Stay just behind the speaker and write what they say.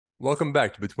Welcome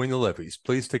back to Between the Levees.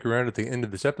 Please stick around at the end of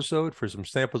this episode for some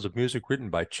samples of music written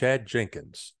by Chad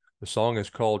Jenkins. The song is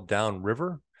called Down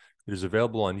River. It is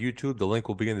available on YouTube. The link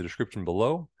will be in the description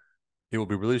below. It will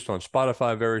be released on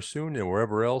Spotify very soon and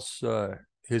wherever else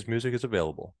his music is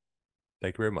available.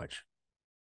 Thank you very much.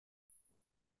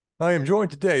 I am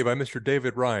joined today by Mr.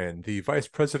 David Ryan, the Vice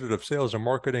President of Sales and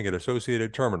Marketing at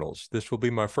Associated Terminals. This will be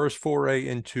my first foray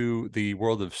into the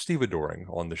world of stevedoring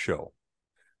on the show.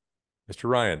 Mr.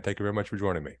 Ryan, thank you very much for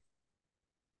joining me.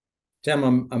 Tim,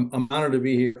 I'm honored to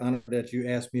be here. Honored that you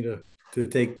asked me to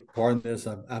take part in this.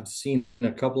 I've seen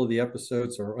a couple of the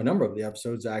episodes, or a number of the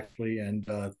episodes actually, and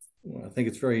I think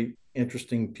it's a very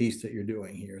interesting piece that you're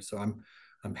doing here. So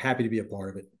I'm happy to be a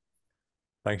part of it.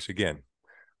 Thanks again.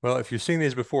 Well, if you've seen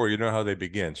these before, you know how they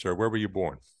begin. So where were you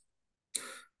born?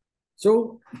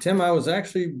 So, Tim, I was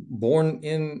actually born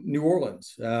in New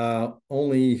Orleans,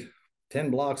 only 10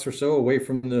 blocks or so away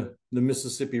from the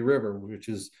Mississippi River, which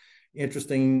is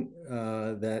interesting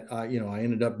that I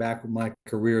ended up back with my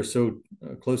career so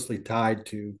closely tied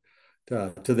to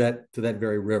that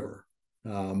very river.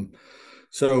 I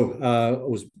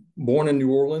was born in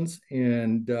New Orleans,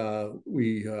 and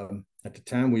we at the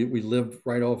time we lived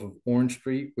right off of Orange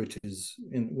Street, which is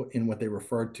in what they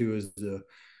referred to as the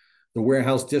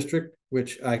warehouse district,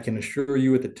 which I can assure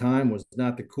you at the time was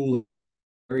not the coolest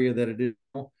area that it is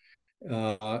now.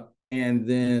 And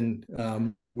then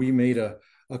we made a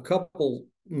couple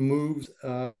moves,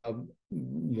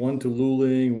 one to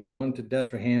Luling, one to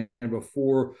Destrehan,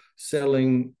 before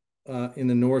settling in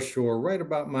the North Shore right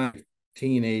about my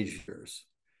teenage years.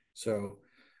 So,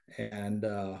 and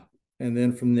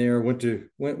then from there went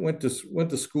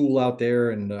to school out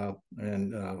there, and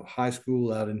high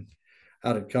school out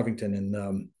at Covington,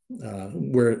 and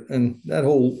that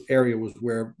whole area was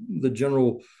where the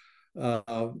general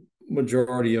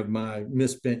majority of my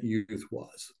misspent youth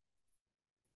was.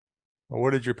 Well, what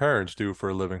did your parents do for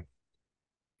a living?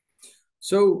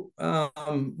 So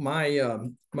my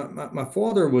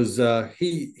father was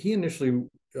he initially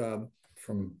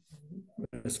from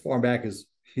as far back as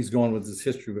he's gone with his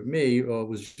history with me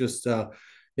was just in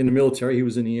the military. He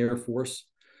was in the Air Force,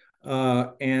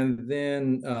 and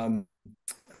then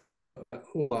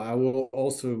I will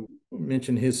also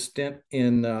mention his stint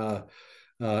in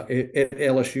at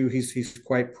LSU. He's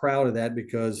quite proud of that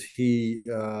because he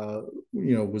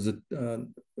was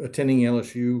attending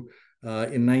LSU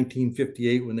in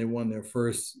 1958 when they won their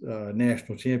first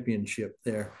national championship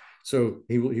there. So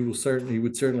he would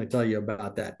certainly tell you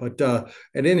about that. But at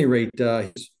any rate,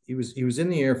 he was in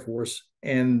the Air Force,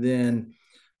 and then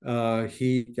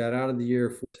he got out of the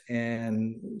Air Force,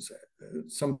 and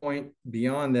at some point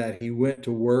beyond that, he went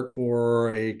to work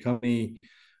for a company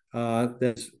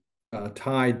that's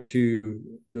tied to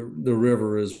the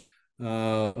river, is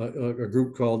a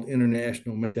group called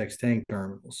International Medex Tank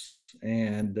Terminals,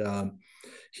 and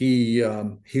he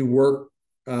worked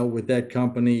with that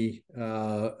company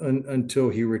until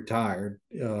he retired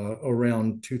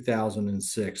around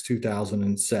 2006,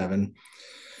 2007.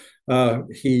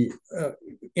 He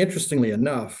interestingly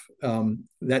enough,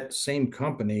 that same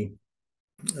company,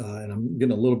 and I'm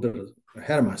getting a little bit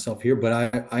ahead of myself here, but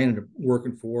I ended up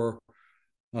working for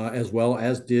as well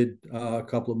as did a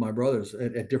couple of my brothers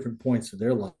at different points of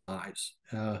their lives.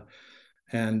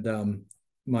 And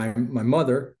my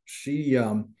mother, she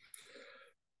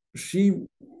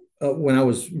when I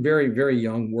was very, very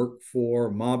young, worked for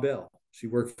Ma Bell. She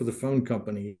worked for the phone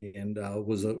company, and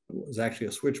was actually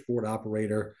a switchboard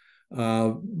operator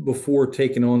before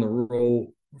taking on the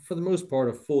role, for the most part,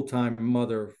 a full-time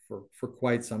mother for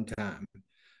quite some time.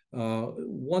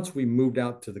 Once we moved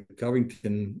out to the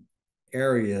Covington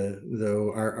area,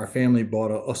 though, our family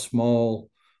bought a small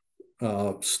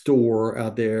store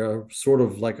out there, sort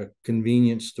of like a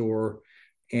convenience store,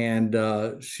 and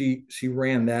she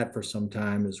ran that for some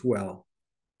time as well.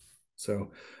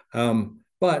 So,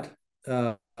 but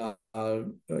back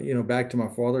to my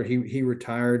father, he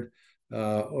retired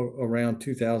around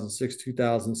 2006,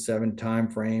 2007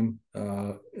 timeframe,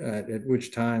 at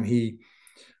which time he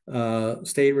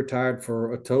stayed retired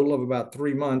for a total of about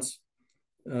 3 months,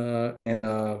 and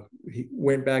he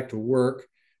went back to work,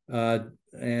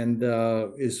 and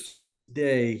his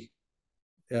day,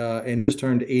 and just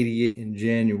turned 88 in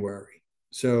January.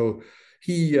 So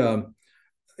he a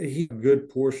good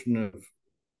portion of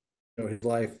his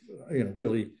life,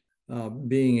 really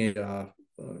being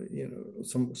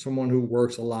someone who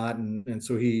works a lot, and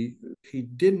so he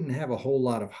didn't have a whole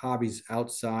lot of hobbies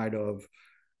outside of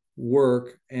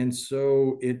work, and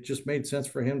so it just made sense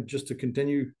for him just to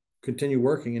continue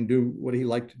working and do what he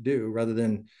liked to do, rather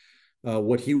than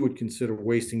what he would consider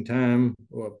wasting time,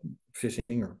 or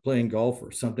fishing or playing golf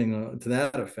or something to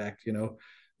that effect,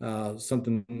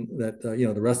 something that,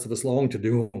 the rest of us long to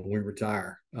do when we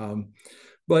retire.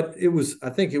 But I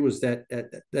think it was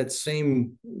that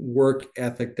same work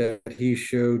ethic that he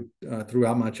showed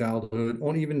throughout my childhood,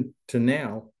 on even to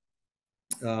now,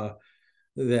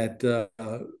 that uh,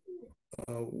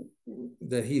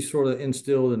 that he sort of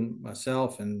instilled in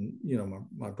myself and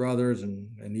my brothers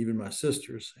and even my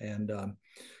sisters. And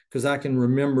because I can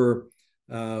remember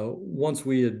once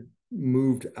we had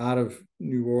moved out of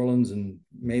New Orleans and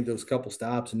made those couple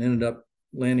stops and ended up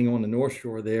landing on the North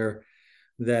Shore there,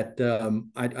 that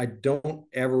I don't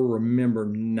ever remember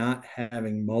not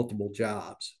having multiple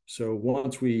jobs. So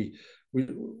once we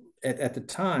at the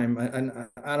time,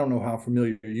 I don't know how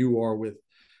familiar you are with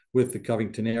the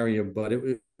Covington area, but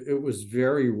it was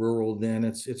very rural then.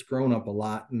 It's grown up a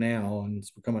lot now, and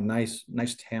it's become a nice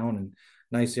town and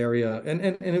nice area. And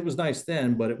it was nice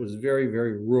then, but it was very,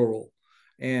 very rural.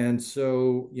 And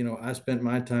so, I spent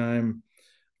my time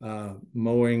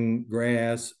mowing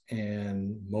grass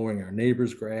and mowing our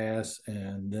neighbor's grass.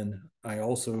 And then I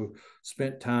also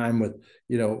spent time with,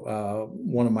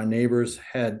 one of my neighbors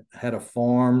had a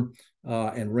farm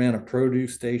and ran a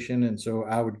produce station. And so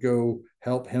I would go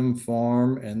help him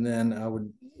farm. And then I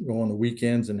would go on the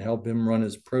weekends and help him run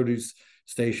his produce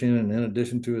station. And in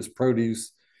addition to his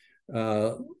produce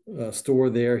store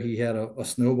there, he had a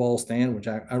snowball stand, which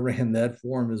I ran that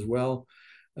for him as well.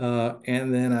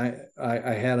 And then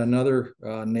I had another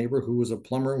neighbor who was a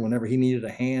plumber. Whenever he needed a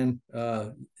hand,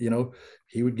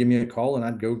 he would give me a call and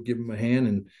I'd go give him a hand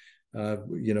and,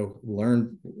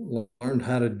 learned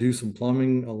how to do some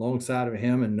plumbing alongside of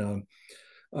him. And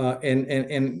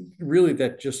really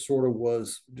that just sort of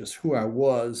was just who I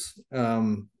was,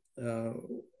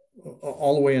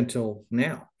 all the way until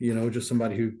now, just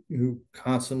somebody who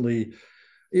constantly,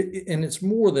 and it's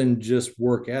more than just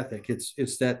work ethic.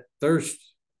 It's that thirst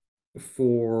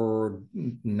for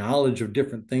knowledge of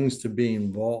different things to be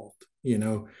involved,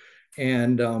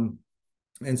 and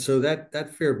so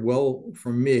that fared well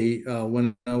for me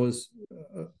when I was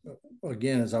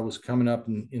again, as I was coming up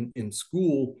in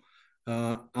school.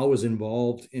 I was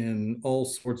involved in all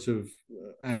sorts of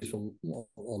a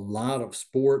lot of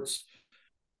sports.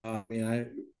 I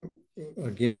mean,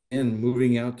 again,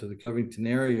 moving out to the Covington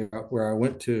area where I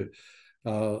went to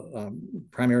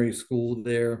primary school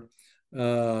there,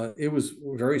 it was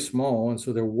very small, and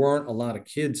so there weren't a lot of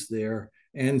kids there,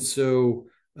 and so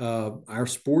our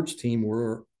sports teams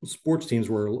were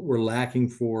lacking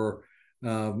for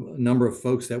a number of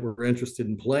folks that were interested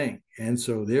in playing, and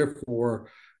so therefore,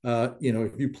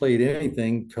 if you played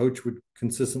anything, coach would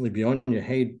consistently be on you.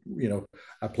 Hey,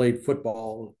 I played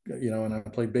football, and I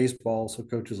played baseball, so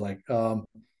coach was like,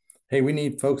 hey, we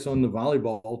need folks on the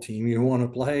volleyball team. You want to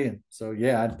play? And so,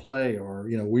 yeah, I'd play. Or,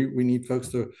 we need folks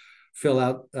to fill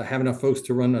out, have enough folks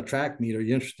to run a track meet. Are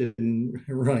you interested in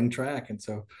running track? And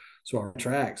so our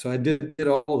track. So I did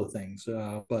all the things.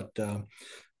 So,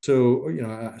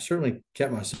 I certainly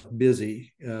kept myself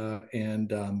busy. But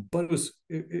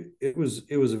it was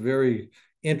a very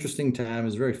interesting time. It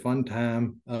was a very fun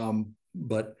time.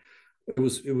 But it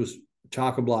was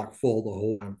chock-a-block full the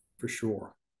whole time for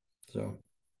sure. So.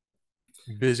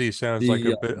 Busy sounds like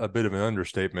a bit of an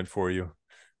understatement for you.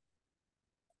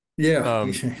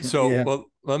 Yeah. So, Yeah. well,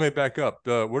 let me back up.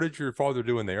 What did your father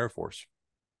do in the Air Force?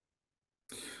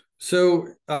 So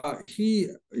he,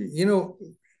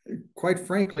 quite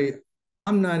frankly,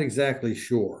 I'm not exactly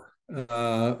sure.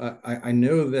 I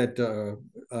know that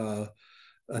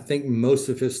I think most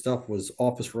of his stuff was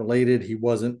office related. He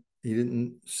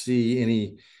didn't see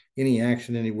any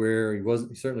action anywhere. He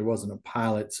certainly wasn't a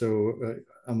pilot. So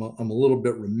I'm a little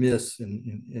bit remiss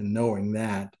in knowing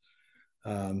that.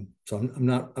 So I'm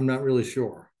not really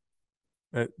sure.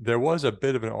 There was a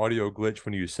bit of an audio glitch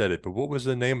when you said it, but what was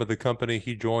the name of the company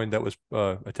he joined that was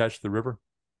attached to the river?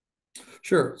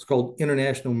 Sure. It's called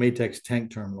International Matex Tank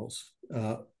Terminals,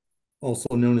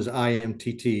 also known as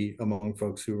IMTT among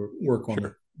folks who work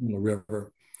on the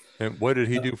river. And what did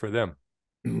he do for them?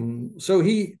 So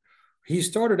he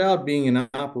started out being an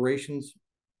operations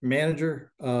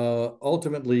manager.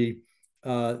 Ultimately,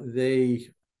 they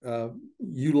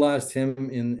utilized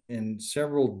him in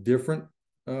several different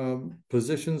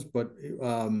positions, but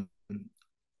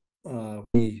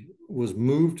he was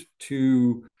moved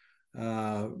to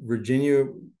Virginia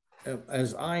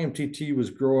as IMTT was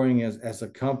growing as a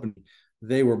company.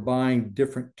 They were buying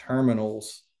different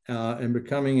terminals and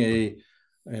becoming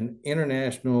an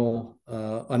international,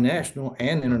 a national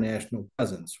and international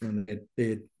presence. When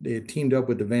they had teamed up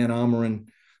with the Van Omeren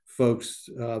folks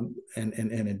and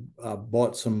had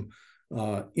bought some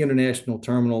international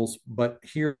terminals, but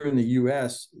here in the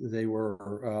U.S., they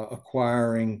were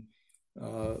acquiring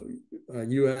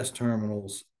U.S.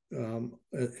 terminals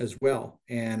as well.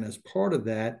 And as part of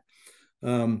that,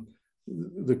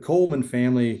 the Coleman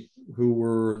family, who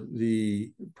were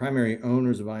the primary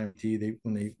owners of IMT,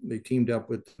 when they teamed up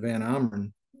with the Van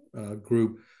Ameren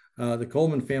group, the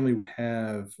Coleman family would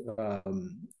have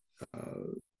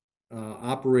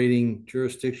operating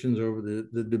jurisdictions over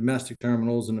the domestic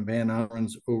terminals, and the Van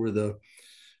Amerens over the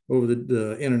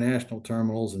international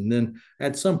terminals. And then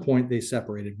at some point they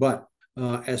separated. But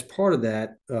as part of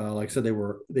that, like I said,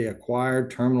 they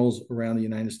acquired terminals around the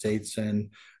United States, and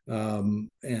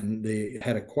they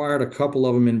had acquired a couple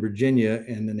of them in Virginia,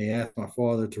 and then they asked my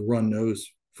father to run those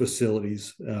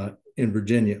facilities in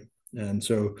Virginia. And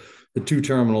so the two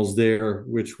terminals there,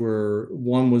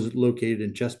 one was located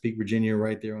in Chesapeake, Virginia,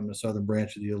 right there on the southern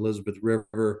branch of the Elizabeth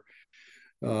River,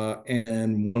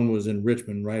 and one was in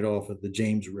Richmond, right off of the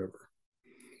James River.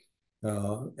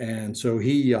 And so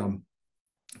he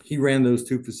ran those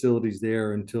two facilities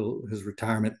there until his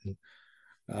retirement,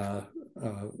 and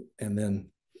then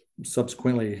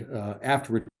subsequently,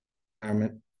 after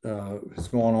retirement, has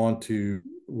gone on to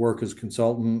work as a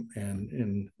consultant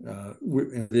and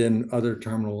then other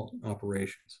terminal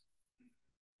operations.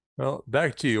 Well,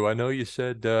 back to you. I know you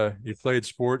said you played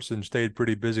sports and stayed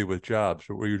pretty busy with jobs,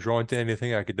 but were you drawn to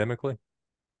anything academically?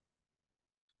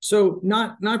 So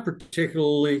not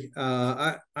particularly.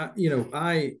 I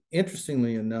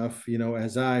interestingly enough,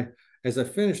 as I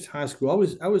finished high school, I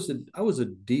was a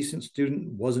decent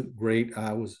student. Wasn't great.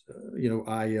 I was, uh,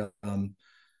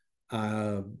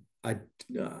 I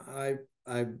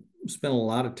I spent a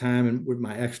lot of time with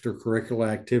my extracurricular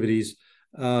activities.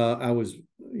 I was,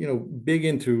 big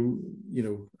into,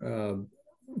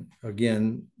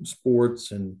 again,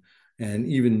 sports and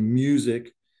even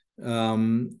music.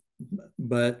 Um,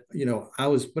 but I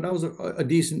was a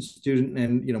decent student,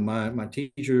 and my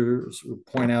teachers would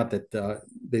point out that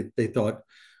they thought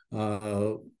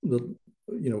the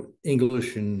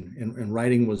English and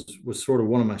writing was sort of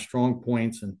one of my strong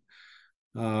points,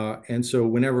 and so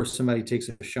whenever somebody takes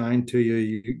a shine to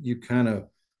you, you kind of,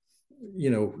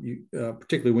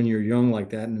 particularly when you're young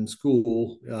like that and in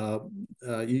school,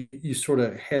 you sort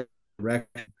of head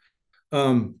direction.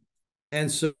 Um, and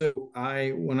so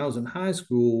when I was in high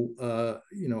school,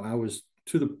 I was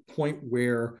to the point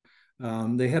where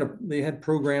they had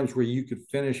programs where you could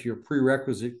finish your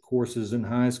prerequisite courses in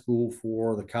high school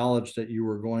for the college that you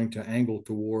were going to angle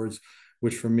towards,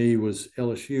 which for me was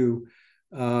LSU.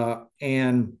 Uh,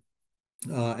 and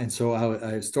and so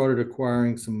I started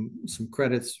acquiring some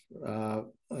credits for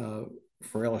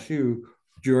LSU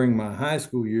during my high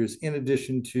school years, in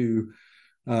addition to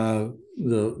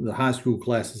the high school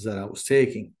classes that I was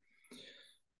taking.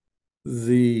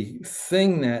 The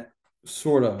thing that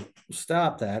sort of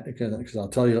stopped that, because I'll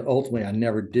tell you, ultimately I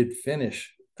never did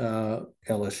finish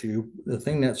LSU. The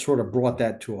thing that sort of brought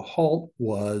that to a halt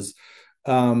was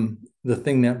the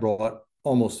thing that brought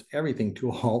almost everything to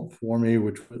a halt for me,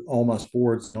 which was all my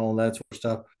sports and all that sort of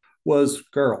stuff, was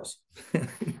girls,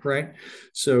 right?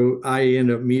 So I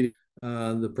ended up meeting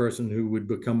the person who would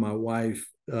become my wife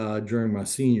during my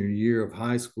senior year of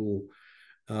high school.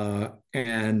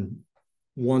 And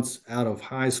once out of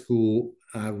high school,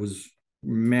 I was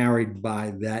married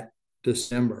by that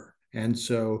December. And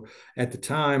so at the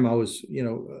time I was,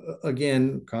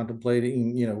 again,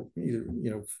 contemplating,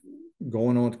 either,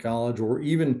 going on to college, or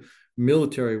even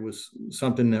military was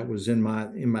something that was in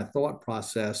my thought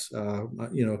process. My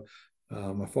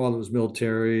father was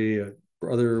military,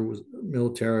 brother was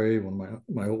military, when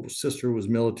my older sister was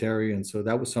military, and so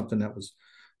that was something that was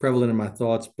prevalent in my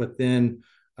thoughts. But then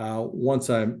once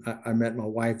I met my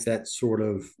wife, that sort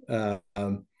of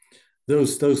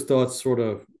those thoughts sort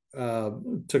of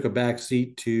took a back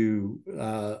seat to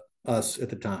us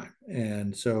at the time.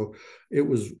 And so it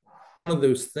was one of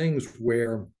those things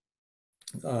where,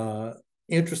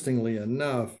 interestingly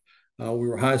enough, we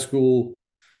were high school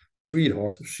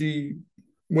sweethearts. She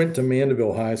went to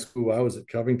Mandeville High School. I was at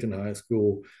Covington High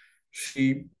School.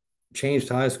 She changed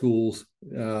high schools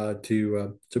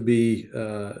to be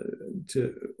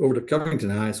to over to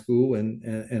Covington High School, and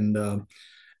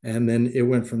then it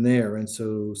went from there. And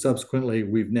so subsequently,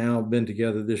 we've now been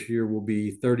together. This year will be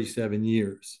 37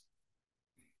 years.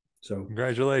 So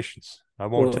Congratulations.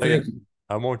 well, thank you.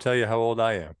 I won't tell you how old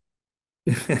I am.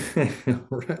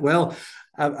 Well,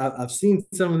 I've seen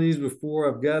some of these before.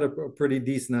 I've got a pretty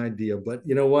decent idea, but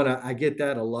you know what? I get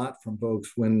that a lot from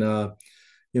folks when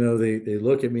they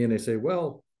look at me and they say,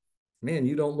 "Well, man,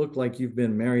 you don't look like you've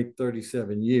been married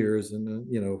 37 years." And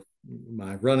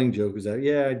my running joke is that,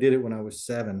 yeah, I did it when I was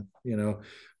 7,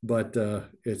 but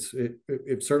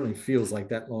it certainly feels like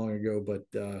that long ago.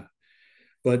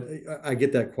 But I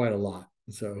get that quite a lot.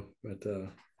 So, but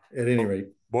at any rate,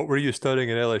 What were you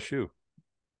studying at LSU?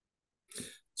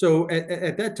 so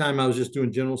at that time, I was just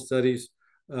doing general studies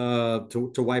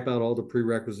to wipe out all the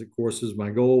prerequisite courses. My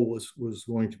goal was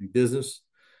going to be business.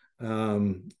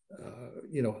 Um,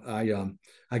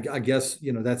 I guess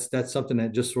that's something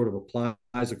that just sort of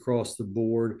applies across the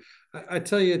board. I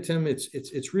tell you, Tim,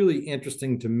 it's really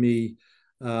interesting to me.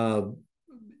 Uh,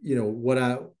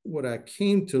 what I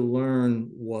came to learn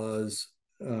was,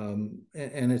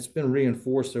 and it's been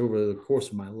reinforced over the course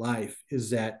of my life,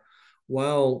 is that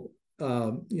while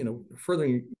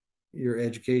furthering your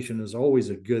education is always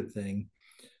a good thing,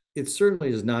 it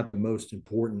certainly is not the most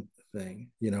important thing.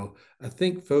 I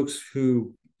think folks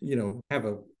who have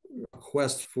a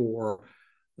quest for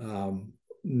um,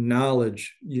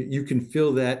 knowledge, you can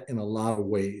feel that in a lot of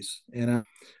ways, and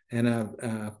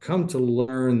I've come to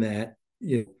learn that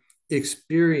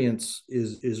experience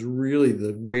is really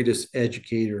the greatest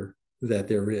educator that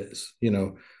there is.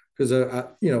 Because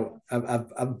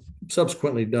I've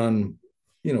subsequently done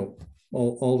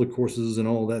all the courses and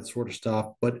all that sort of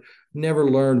stuff, but never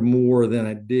learned more than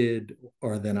I did,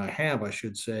 or than I have, I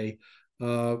should say,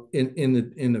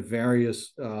 in the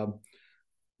various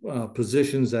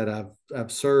positions that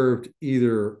I've served,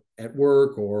 either at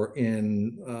work or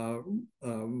in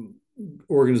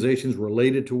organizations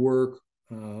related to work,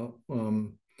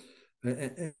 and,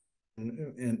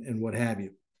 and what have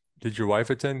you. Did your wife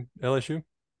attend LSU?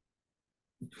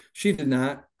 She did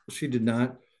not. She did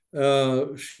not.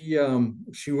 She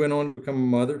went on to become a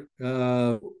mother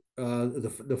the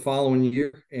following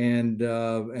year,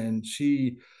 and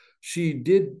she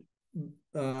did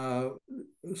uh,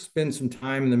 spend some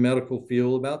time in the medical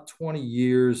field, about 20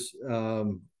 years,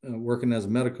 working as a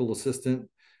medical assistant,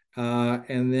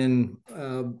 and then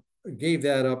gave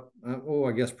that up.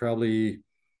 I guess probably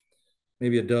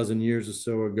maybe a dozen years or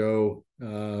so ago,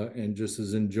 and just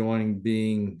is enjoying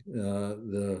being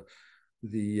the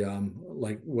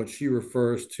like what she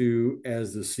refers to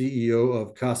as the CEO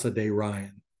of Casa de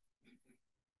Ryan.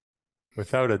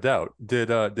 Without a doubt. Did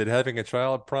having a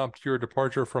child prompt your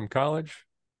departure from college?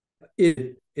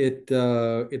 It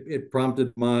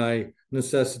prompted my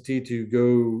necessity to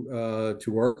go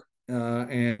to work,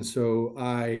 and so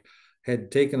I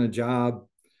had taken a job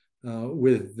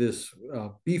with this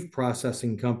beef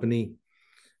processing company,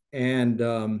 and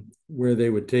where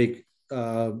they would take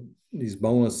these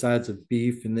boneless sides of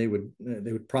beef, and they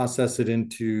would process it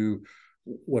into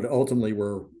what ultimately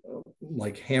were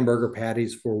like hamburger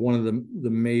patties for one of the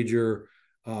major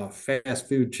fast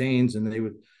food chains, and they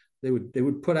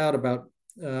would put out about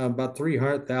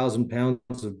 300,000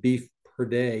 pounds of beef per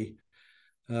day,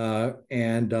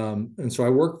 and so I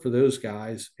worked for those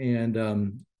guys, and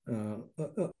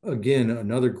again,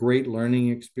 another great learning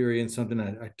experience, something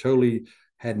I totally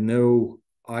had no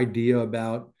idea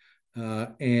about,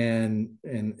 and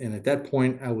at that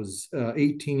point I was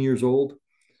 18 years old,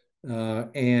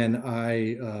 and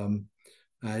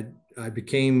I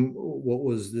became what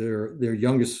was their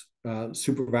youngest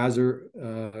supervisor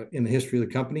in the history of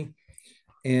the company,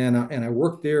 and I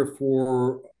worked there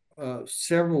for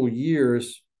several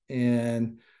years,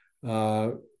 and uh,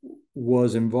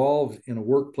 was involved in a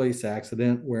workplace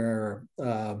accident where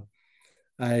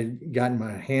I had gotten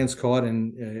my hands caught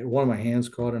in one of my hands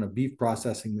caught in a beef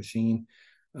processing machine,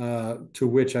 to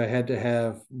which I had to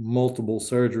have multiple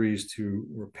surgeries to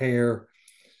repair,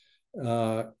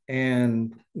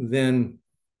 and then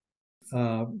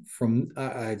from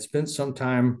I had spent some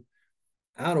time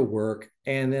out of work,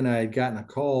 and then I had gotten a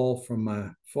call from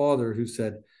my father who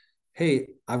said, "Hey,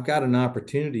 I've got an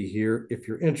opportunity here if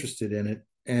you're interested in it."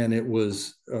 And it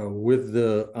was with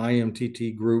the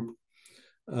IMTT group,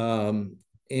 um,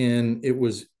 and it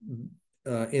was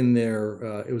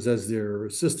as their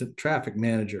assistant traffic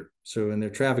manager, so in their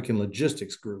traffic and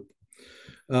logistics group,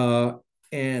 uh,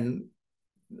 and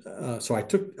so I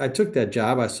took that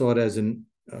job. I saw it as an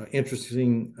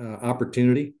interesting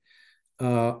opportunity,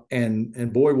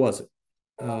 and boy was it.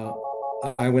 Uh,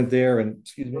 I went there, and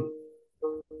excuse me.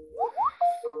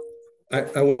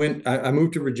 I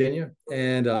moved to Virginia,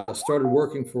 and started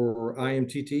working for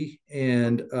IMTT,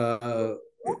 and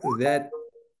that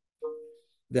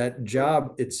that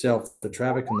job itself, the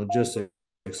traffic and logistics,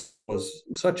 was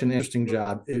such an interesting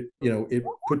job. It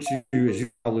puts you, as you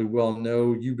probably well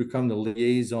know, you become the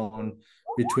liaison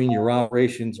between your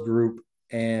operations group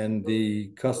and the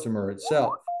customer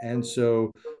itself, and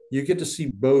so you get to see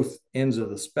both ends of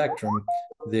the spectrum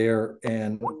there,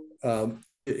 and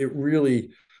it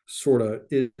really sort of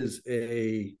is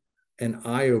an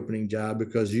eye-opening job,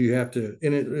 because you have to,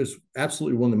 and it is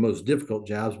absolutely one of the most difficult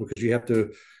jobs, because you have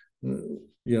to,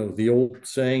 the old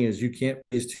saying is, you can't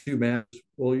please two masters.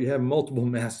 Well, you have multiple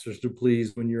masters to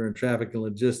please when you're in traffic and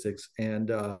logistics, and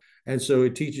so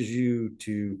it teaches you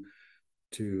to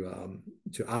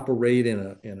operate in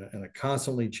a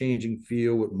constantly changing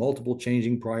field with multiple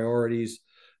changing priorities,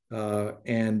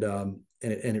 and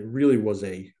it really was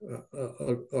a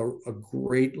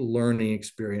great learning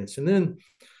experience. And then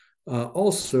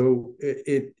also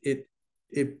it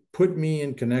put me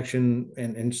in connection,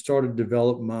 and started to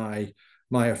develop my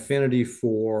affinity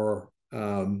for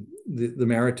the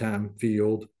maritime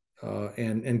field,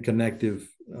 and connective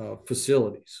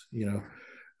facilities.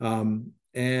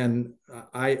 And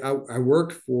I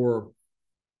worked for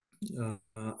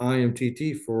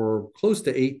IMTT for close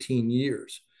to 18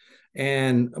 years,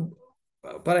 and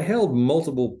but I held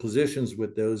multiple positions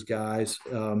with those guys.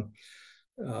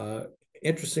 Uh,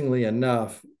 Interestingly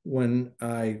enough, when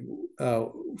I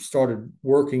started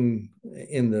working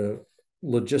in the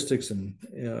logistics and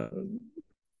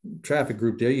traffic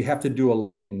group there, you have to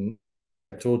do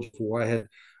I told you before, I had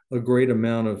a great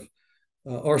amount of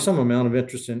or some amount of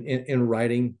interest in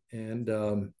writing, and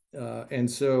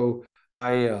so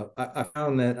I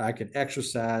found that I could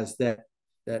exercise that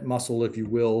muscle, if you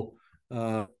will,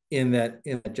 in that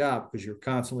job, because you're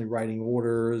constantly writing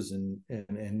orders, and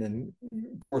then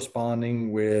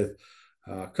corresponding with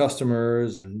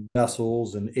customers and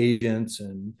vessels and agents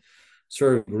and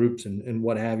service groups and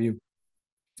what have you.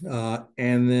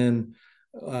 And then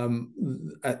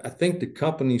I think the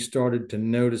company started to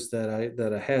notice that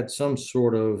I had some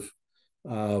sort of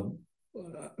uh,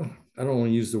 I don't want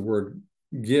to use the word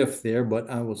gift there, but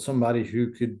I was somebody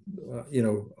who could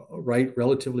write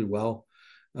relatively well.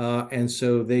 And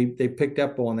so they picked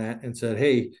up on that and said,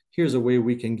 "Hey, here's a way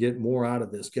we can get more out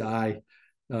of this guy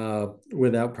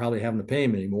without probably having to pay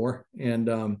him anymore." And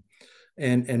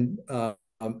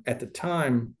at the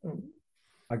time,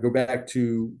 I go back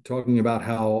to talking about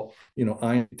how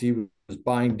IMT was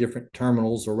buying different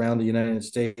terminals around the United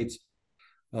States,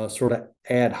 sort of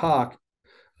ad hoc.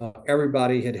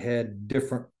 Everybody had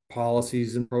different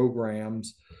policies and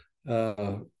programs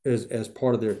as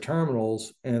part of their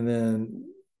terminals, and then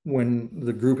when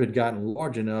the group had gotten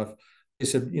large enough, they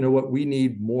said, "You know what? We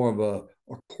need more of a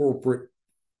corporate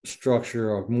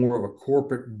structure, or more of a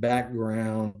corporate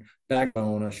backbone,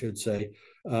 I should say,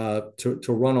 to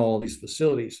run all these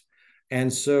facilities."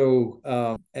 And so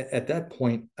at that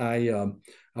point, I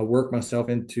worked myself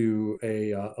into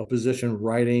a position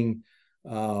writing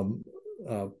uh,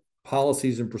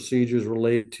 policies and procedures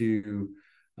related to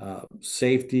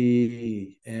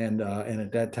safety, and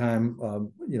at that time,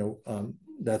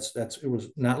 that's it was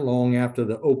not long after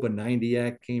the OPA 90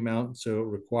 Act came out, so it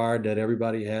required that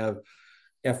everybody have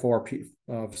FRP,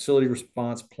 facility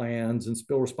response plans and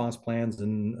spill response plans,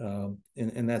 and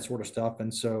that sort of stuff.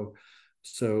 And so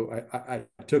I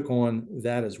took on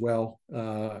that as well,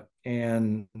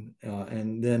 and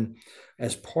then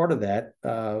as part of that,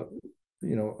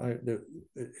 the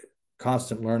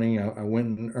constant learning. I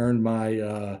went and earned my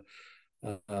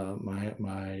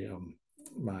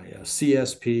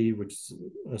CSP, which is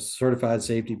a certified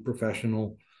safety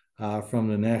professional from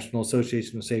the National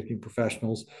Association of Safety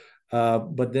Professionals.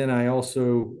 But then I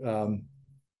also,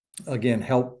 again,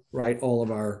 help write all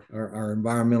of our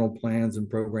environmental plans and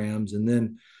programs. And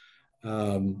then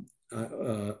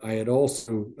I had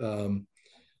also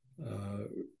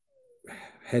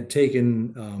had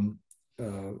taken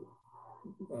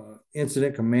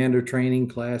incident commander training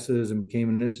classes, and became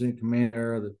an incident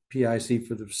commander of the PIC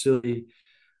for the facility.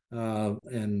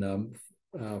 And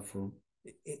for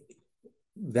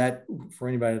that, for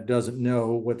anybody that doesn't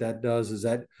know what that does, is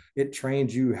that it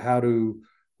trains you how to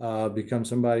become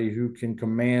somebody who can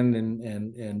command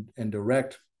and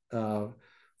direct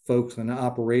folks and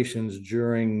operations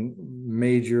during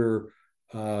major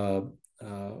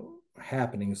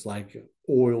happenings like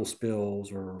oil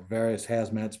spills or various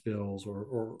hazmat spills,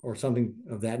 or something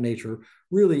of that nature.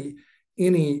 Really,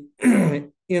 any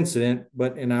incident,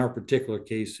 but in our particular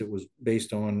case, it was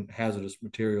based on hazardous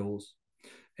materials,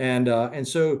 and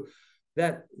so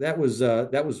that was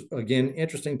again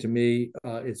interesting to me.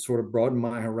 It sort of broadened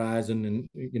my horizon, and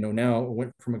now I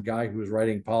went from a guy who was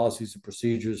writing policies and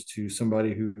procedures to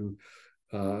somebody who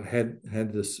had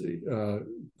this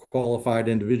qualified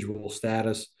individual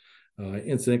status,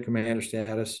 incident commander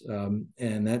status,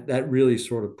 and that really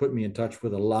sort of put me in touch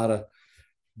with a lot of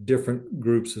different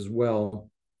groups as well.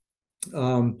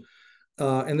 And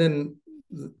then,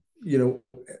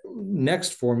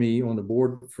 next for me on the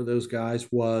board for those guys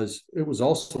was, it was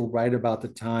also right about the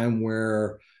time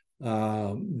where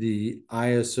the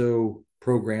ISO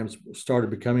programs started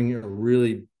becoming a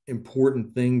really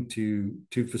important thing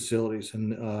to facilities.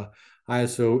 And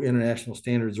ISO International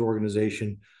Standards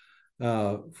Organization,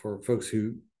 for folks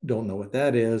who don't know what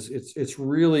that is, it's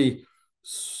really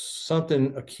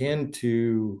something akin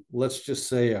to, let's just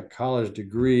say, a college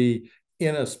degree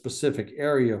in a specific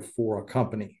area for a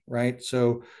company, right?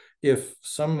 So if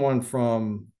someone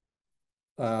from,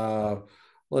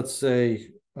 let's say,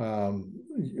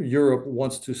 Europe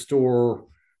wants to store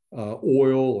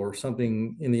oil or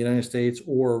something in the United States,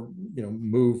 or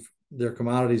move their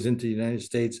commodities into the United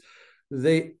States,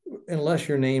 they, unless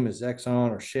your name is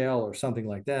Exxon or Shell or something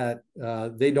like that,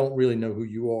 they don't really know who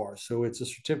you are. So it's a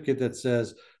certificate that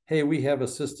says, hey, we have a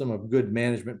system of good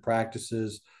management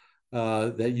practices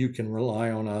that you can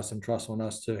rely on us and trust on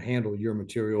us to handle your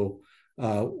material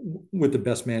with the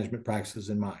best management practices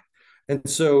in mind. And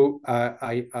so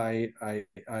I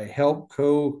helped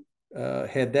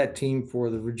head that team for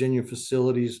the Virginia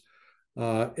facilities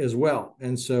as well.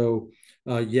 And so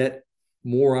yet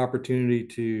more opportunity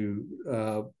to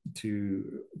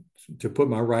put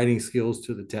my writing skills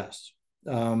to the test.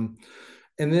 And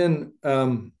then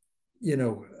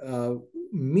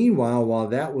meanwhile, while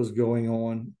that was going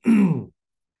on,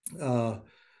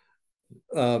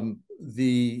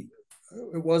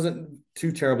 it wasn't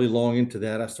too terribly long into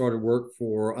that, I started work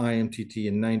for IMTT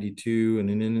in '92, and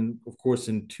then of course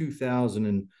in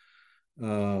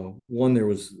 2001 there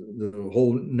was the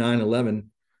whole 9/11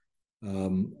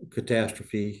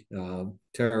 catastrophe,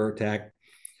 terror attack,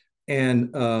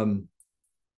 and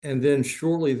then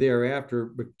shortly thereafter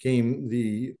became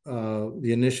the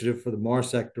initiative for the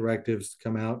MARSEC directives to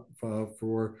come out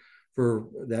for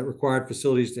that required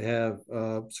facilities to have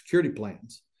security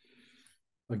plans.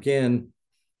 Again,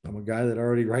 I'm a guy that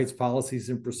already writes policies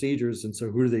and procedures, and so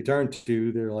who do they turn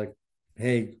to? They're like,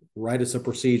 "Hey, write us a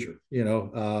procedure,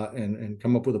 and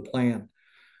come up with a plan."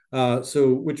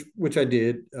 So which I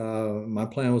did. My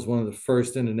plan was one of the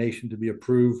first in the nation to be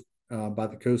approved by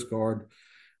the Coast Guard,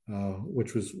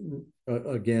 which was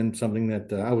again something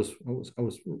that I was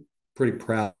pretty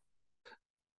proud.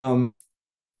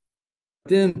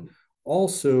 Then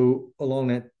also along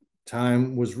that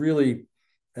time was really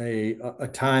a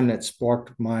time that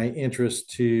sparked my interest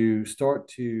to start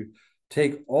to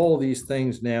take all these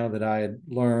things now that I had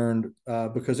learned,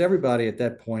 because everybody at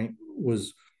that point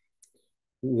was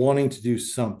wanting to do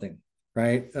something,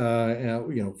 right?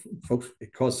 Folks,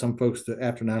 it caused some folks to,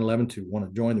 after 9/11, to want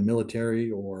to join the military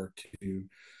or to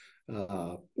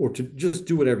just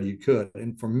do whatever you could.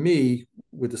 And for me,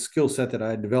 with the skill set that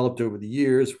I had developed over the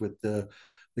years with the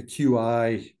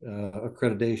QI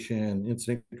accreditation,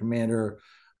 incident commander,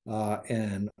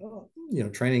 and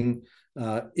training,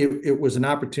 it was an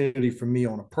opportunity for me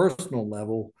on a personal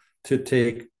level to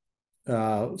take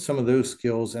some of those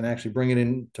skills and actually bring it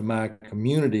into my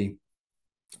community.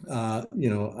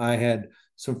 I had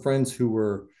some friends who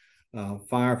were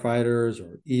firefighters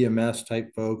or EMS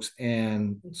type folks,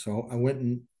 and so I went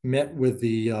and met with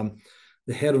the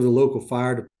head of the local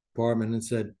fire department and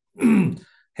said,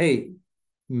 "Hey,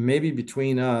 maybe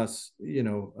between us,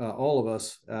 all of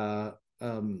us,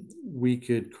 we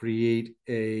could create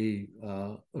a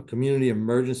community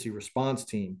emergency response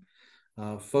team."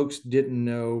 Folks didn't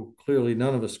know, clearly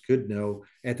none of us could know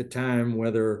at the time,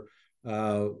 whether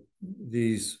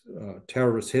these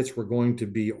terrorist hits were going to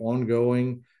be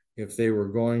ongoing, if they were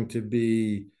going to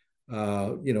be,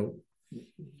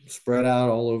 spread out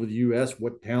all over the U.S.,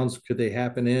 what towns could they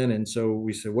happen in? And so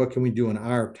we said, what can we do in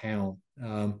our town?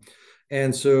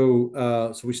 And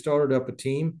so we started up a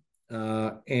team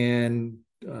and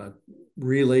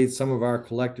relayed some of our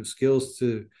collective skills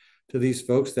to these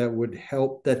folks that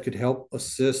could help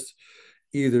assist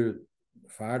either the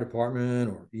fire department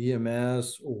or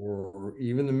EMS or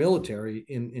even the military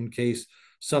in case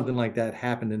something like that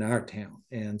happened in our town.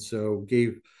 And so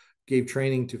gave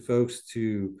training to folks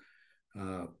to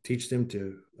teach them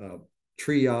to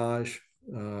triage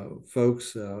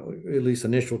folks, at least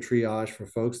initial triage for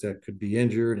folks that could be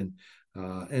injured, and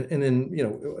then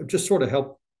just sort of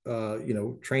help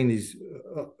train these,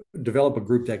 develop a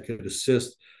group that could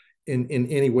assist in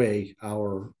any way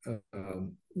our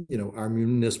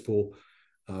municipal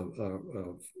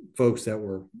folks that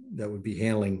would be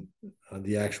handling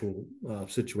the actual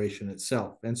situation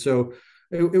itself. And so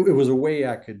it was a way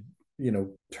I could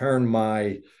turn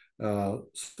my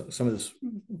some of this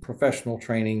professional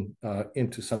training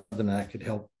into something that could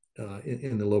help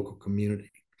in the local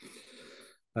community.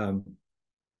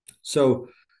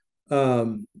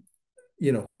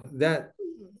 That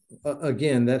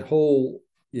again, that whole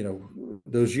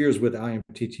those years with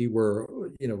IMTT were,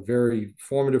 very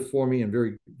formative for me and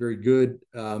very, very good.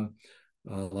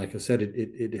 Like I said,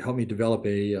 it helped me develop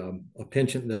a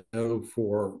penchant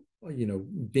for,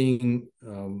 being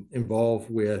involved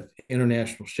with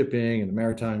international shipping and the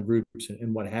maritime groups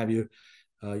and what have you.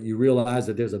 You realize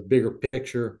that there's a bigger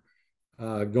picture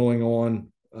going on,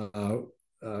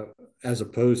 as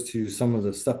opposed to some of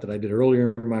the stuff that I did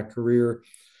earlier in my career.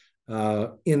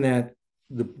 In that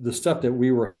the stuff that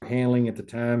we were handling at the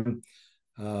time,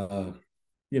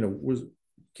 was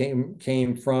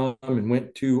came from and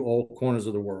went to all corners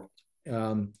of the world.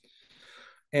 And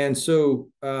so,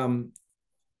 I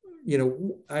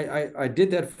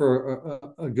did that for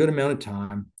a good amount of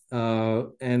time.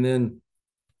 And then,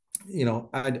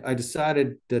 I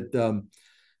decided that,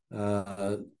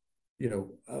 I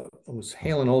was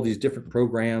handling all these different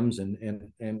programs and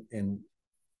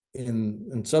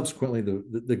subsequently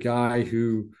the guy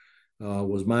who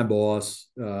was my boss,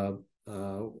 who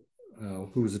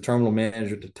was the terminal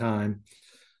manager at the time,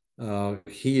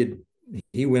 he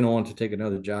went on to take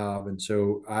another job, and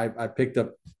so I picked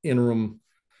up interim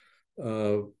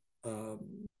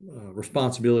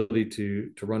responsibility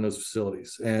to run those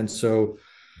facilities. And so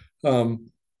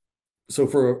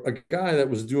for a guy that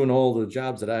was doing all the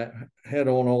jobs that I had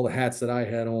on, all the hats that I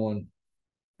had on,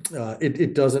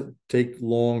 it doesn't take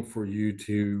long for you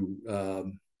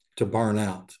to burn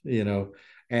out,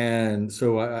 and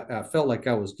so I felt like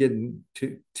I was getting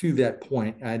to that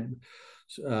point. And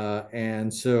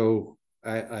so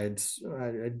I'd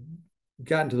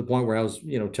gotten to the point where I was,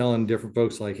 telling different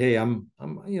folks like, hey, I'm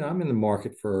in the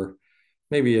market for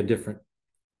maybe a different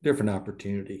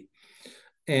opportunity.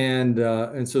 And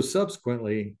so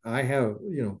subsequently, I have,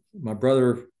 my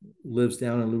brother lives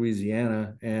down in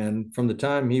Louisiana, and from the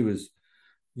time he was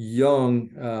young,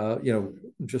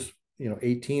 just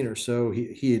 18 or so,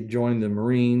 he had joined the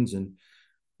Marines, and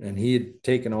he had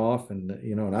taken off, and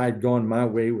and I had gone my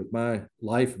way with my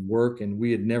life and work, and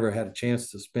we had never had a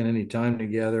chance to spend any time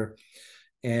together.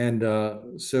 And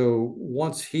so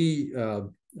once he had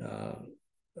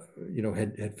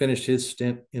finished his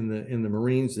stint in the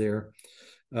Marines there,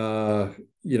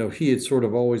 he had sort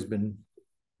of always been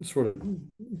sort of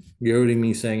goading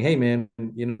me, saying, hey man,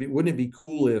 wouldn't it be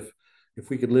cool if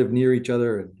we could live near each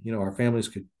other, and our families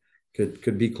could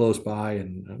be close by?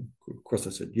 And of course I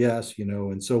said yes.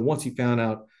 And so once he found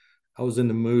out I was in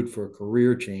the mood for a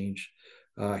career change,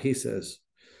 he says,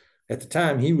 at the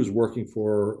time he was working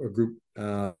for a group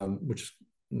which is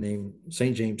named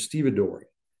St. James Stevedore,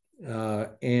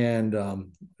 and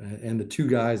the two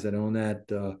guys that own that,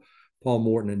 Paul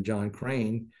Morton and John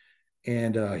Crane.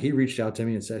 And he reached out to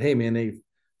me and said, hey man,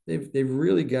 they've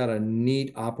really got a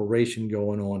neat operation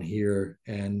going on here.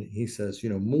 And he says,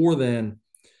 more than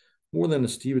a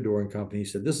stevedore company, he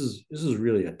said, this is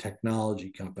really a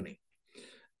technology company.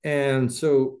 And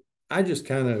so I just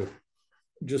kind of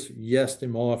just yesed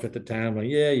him off at the time, like,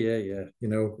 yeah.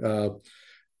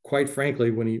 Quite frankly,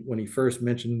 when he first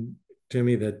mentioned to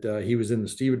me that he was in the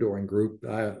stevedoring group,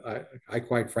 I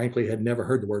quite frankly had never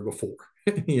heard the word before,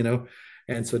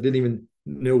 and so didn't even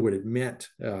know what it meant,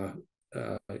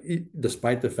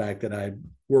 despite the fact that I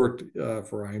worked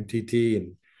for IMTT,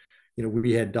 and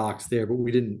we had docks there, but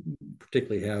we didn't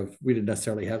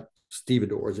necessarily have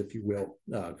stevedores, if you will,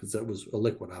 because that was a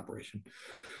liquid operation.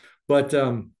 But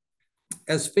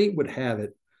as fate would have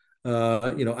it,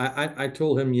 I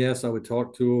told him yes, I would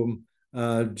talk to him,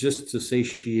 just to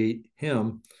satiate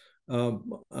him. And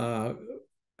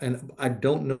I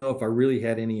don't know if I really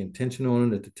had any intention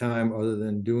on it at the time, other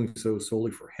than doing so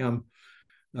solely for him.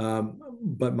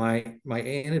 But my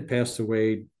aunt had passed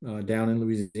away down in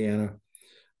Louisiana,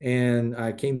 and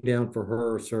I came down for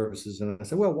her services. And I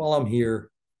said, well, while I'm here,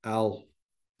 I'll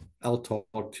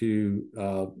talk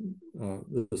to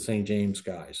the St. James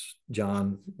guys,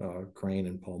 John Crane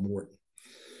and Paul Morton.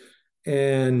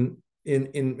 And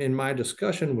in my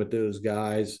discussion with those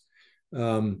guys,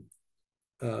 I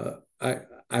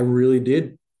really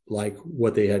did like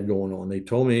what they had going on. They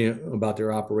told me about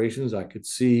their operations. I could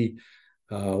see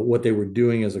what they were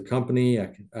doing as a company.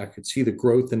 I could see the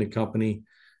growth in the company,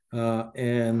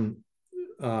 and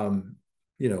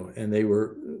they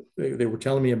were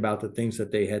telling me about the things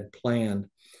that they had planned,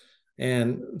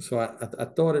 and so I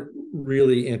thought it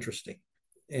really interesting.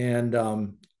 And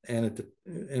at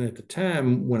the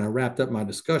time when I wrapped up my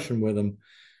discussion with them,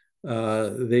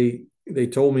 they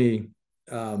told me,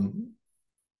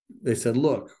 they said,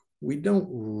 look, we don't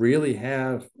really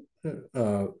have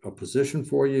a position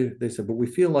for you. They said, but we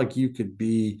feel like you could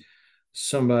be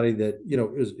somebody that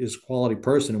is a quality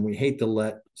person, and we hate to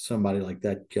let somebody like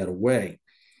that get away.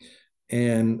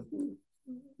 And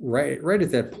right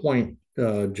at that point,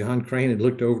 John Crane had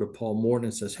looked over to Paul Morton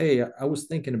and says, "Hey, I was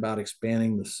thinking about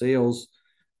expanding the sales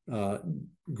uh,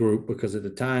 group because at the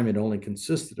time it only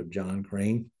consisted of John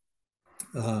Crane."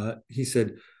 He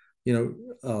said,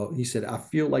 he said, "I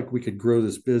feel like we could grow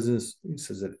this business." He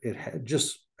says it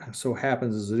just so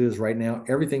happens as it is right now,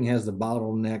 everything has the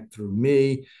bottleneck through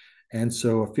me, and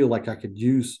so I feel like I could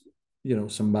use,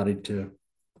 somebody to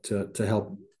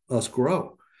help us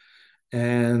grow.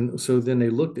 And so then they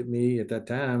looked at me at that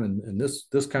time, and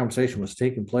this conversation was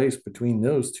taking place between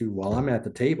those two while I'm at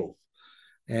the table.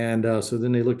 And so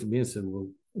then they looked at me and said, "Well,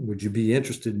 would you be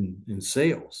interested in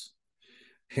sales?"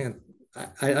 And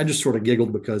I just sort of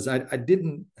giggled because I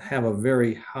didn't have a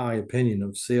very high opinion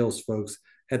of sales folks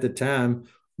at the time,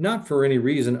 not for any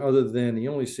reason other than the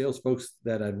only sales folks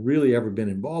that I'd really ever been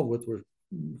involved with were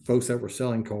folks that were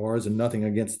selling cars, and nothing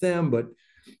against them, but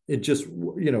it just,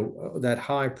 that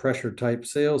high pressure type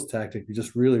sales tactic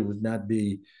just really would not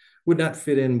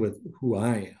fit in with who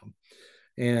I am.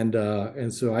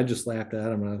 And so I just laughed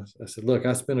at him. And I said, "Look,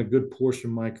 I spent a good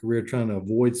portion of my career trying to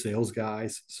avoid sales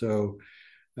guys. So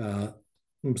uh,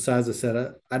 besides, I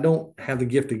said, I don't have the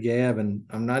gift of gab, and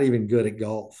I'm not even good at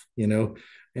golf.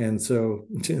 And so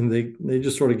and they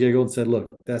just sort of giggled and said, "Look,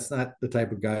 that's not the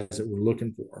type of guys that we're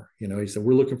looking for." He said,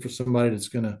 "We're looking for somebody that's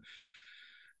going to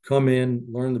come in,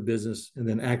 learn the business, and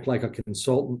then act like a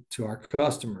consultant to our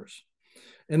customers."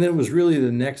 And then it was really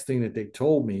the next thing that they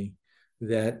told me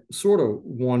that sort of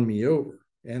won me over.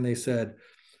 And they said,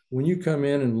 "When you come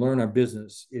in and learn our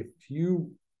business,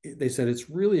 they said, it's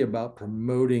really about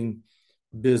promoting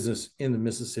business in the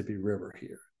Mississippi River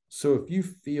here. So if you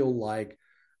feel like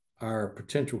our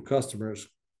potential customers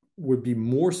would be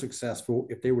more successful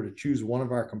if they were to choose one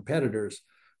of our competitors,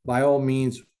 by all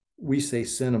means, we say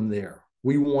send them there.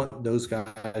 We want those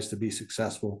guys to be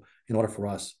successful in order for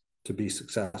us to be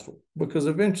successful, because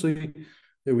eventually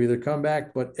they'll either come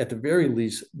back, but at the very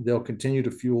least, they'll continue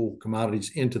to fuel commodities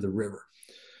into the river."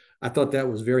 I thought that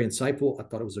was very insightful. I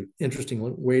thought it was an interesting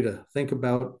way to think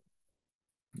about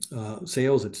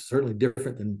sales. It's certainly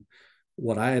different than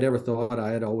what I had ever thought. I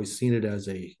had always seen it as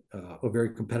a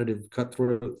very competitive,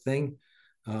 cutthroat thing,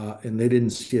 and they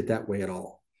didn't see it that way at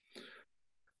all.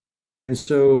 And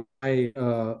so I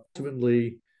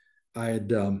ultimately I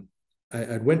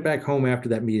went back home after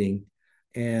that meeting,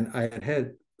 and I had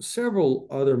had several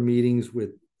other meetings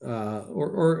with,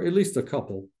 or at least a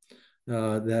couple,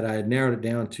 that I had narrowed it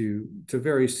down to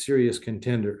very serious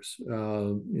contenders.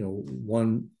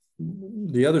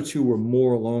 The other two were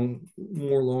more along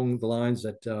the lines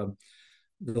that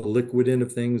the liquid end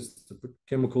of things, the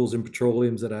chemicals and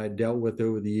petroleums that I had dealt with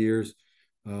over the years,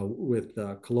 with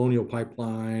Colonial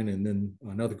Pipeline, and then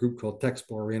another group called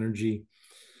Texbar Energy.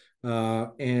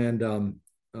 And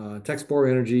Texbar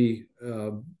Energy,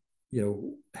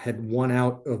 had won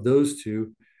out of those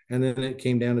two, and then it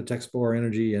came down to Texbar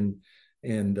Energy and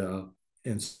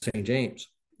St. James,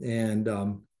 and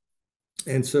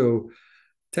so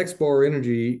Texbar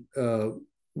Energy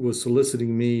was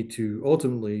soliciting me to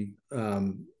ultimately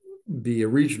be a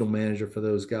regional manager for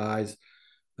those guys,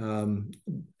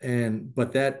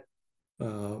 but that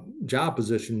job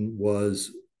position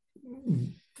was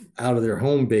out of their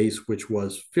home base, which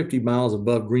was 50 miles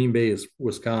above Green Bay,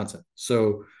 Wisconsin.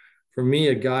 So for me,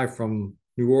 a guy from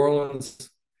New Orleans,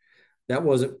 that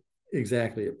wasn't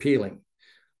exactly appealing.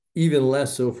 Even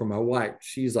less so for my wife.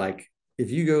 She's like,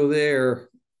 "If you go there,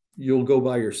 you'll go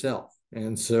by yourself."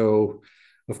 And so,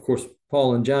 of course,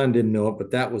 Paul and John didn't know it,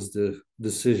 but that was the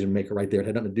decision maker right there. It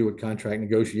had nothing to do with contract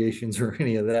negotiations or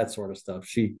any of that sort of stuff.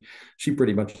 She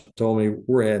pretty much told me,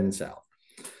 "We're heading south."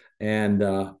 And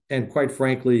quite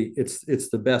frankly, it's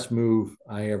the best move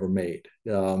I ever made,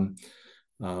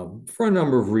 for a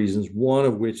number of reasons. One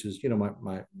of which is,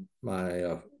 my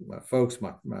folks,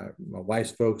 my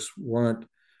wife's folks weren't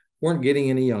getting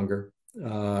any younger,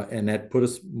 and that put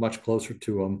us much closer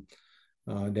to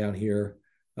them down here.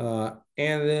 And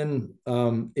then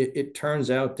it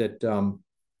turns out that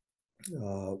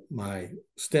my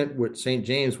stint with St.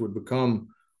 James would become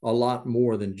a lot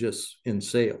more than just in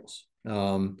sales.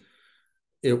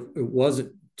 It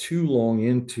wasn't too long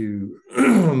into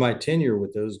my tenure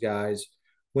with those guys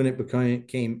when it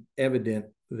became evident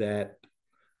that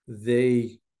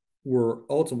they were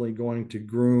ultimately going to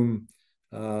groom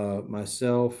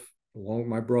myself, along with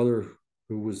my brother,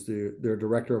 who was their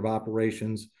director of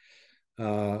operations,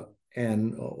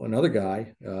 and another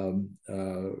guy,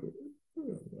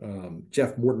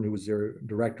 Jeff Morton, who was their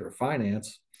director of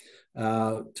finance,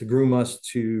 to groom us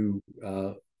to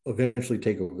eventually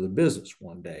take over the business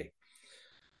one day.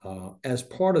 As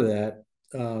part of that,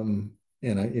 and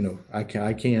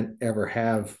I can't ever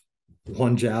have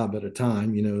one job at a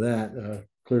time. You know that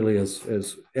clearly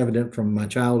as evident from my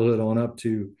childhood on up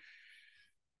to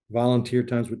volunteer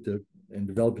times with the and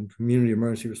developing community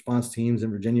emergency response teams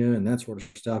in Virginia and that sort of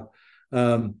stuff.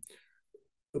 Um,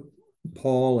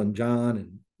 Paul and John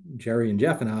and Jerry and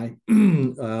Jeff and I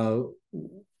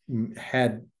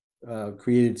had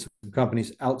created some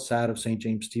companies outside of St.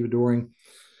 James Stevedoring.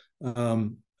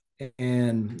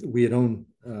 And we had owned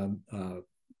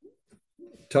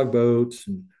tugboats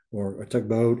or a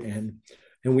tugboat. And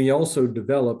we also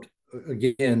developed,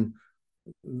 again,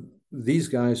 these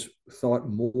guys thought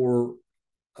more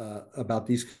about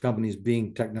these companies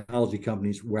being technology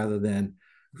companies rather than,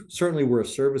 certainly we're a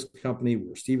service company,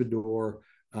 we're stevedore,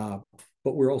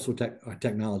 but we're also a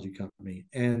technology company.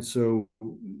 And so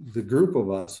the group of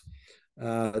us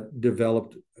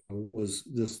developed was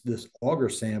this auger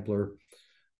sampler,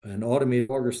 an automated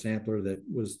auger sampler that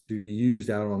was to be used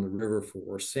out on the river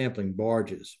for sampling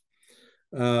barges.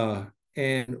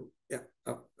 And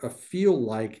I feel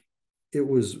like it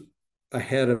was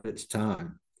ahead of its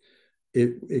time.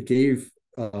 It gave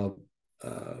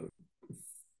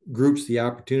groups the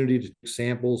opportunity to take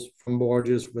samples from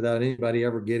barges without anybody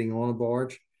ever getting on a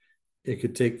barge. It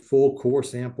could take full core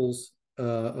samples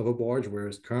of a barge,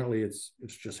 whereas currently it's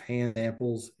just hand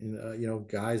samples, and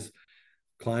guys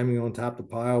climbing on top of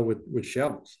the pile with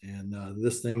shovels. And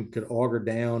this thing could auger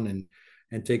down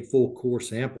and take full core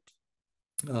samples.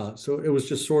 So it was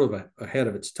just sort of ahead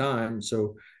of its time.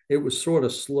 So it was sort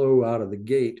of slow out of the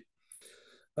gate.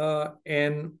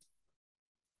 And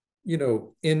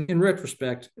in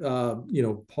retrospect,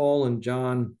 Paul and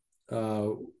John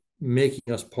making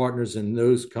us partners in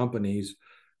those companies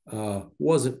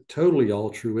wasn't totally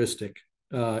altruistic,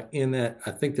 in that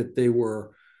I think that they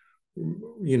were,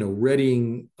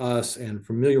 readying us and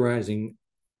familiarizing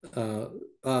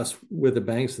us with the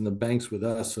banks and the banks with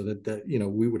us, so that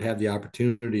we would have the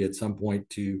opportunity at some point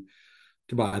to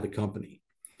buy the company.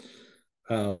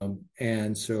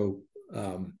 And so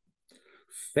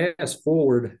fast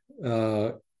forward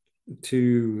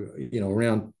to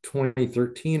around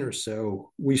 2013 or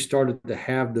so, we started to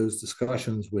have those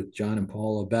discussions with John and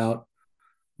Paul about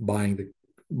buying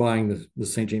the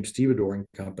St. James Stevedoring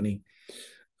Company,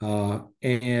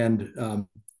 and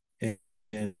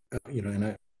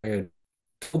I had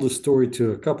told the story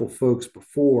to a couple folks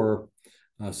before,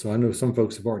 so I know some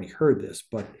folks have already heard this,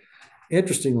 but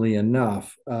interestingly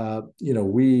enough,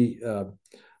 we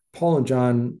Paul and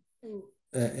John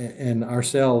and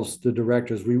ourselves, the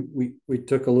directors, we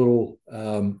took a little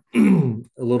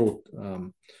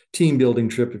team building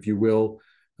trip, if you will,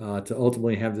 to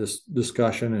ultimately have this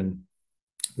discussion. And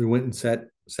we went and sat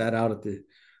out at the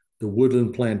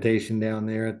woodland plantation down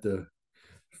there at the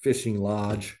fishing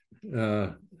lodge,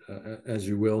 as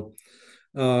you will,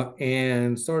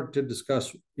 and started to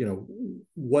discuss,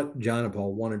 what John and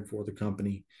Paul wanted for the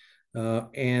company,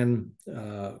 and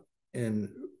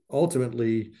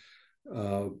ultimately,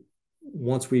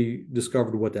 once we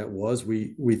discovered what that was,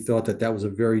 we thought that was a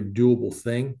very doable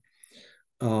thing.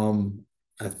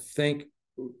 I think,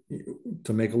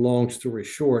 to make a long story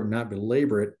short, not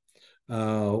belabor it,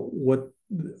 what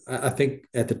I think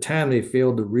at the time they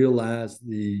failed to realize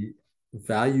the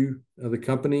value of the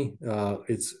company.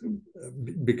 It's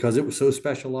because it was so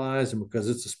specialized and because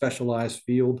it's a specialized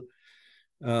field,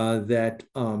 that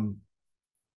when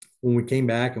we came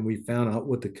back and we found out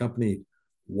what the company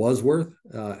was worth,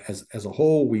 as a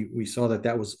whole, we saw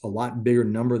that was a lot bigger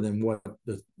number than what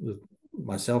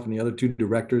myself and the other two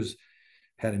directors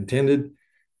had intended.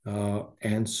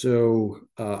 And so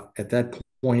at that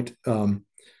point,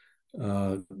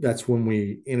 that's when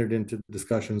we entered into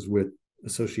discussions with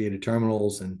Associated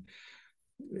Terminals and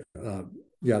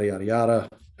yada yada yada.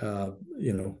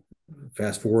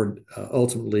 Fast forward,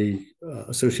 ultimately,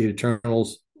 Associated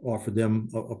Terminals offered them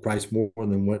a price more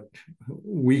than what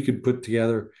we could put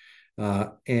together,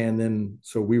 and then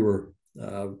so we were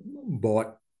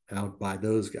bought out by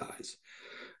those guys.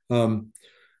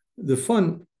 The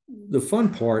fun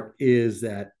part is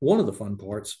that one of the fun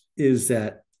parts is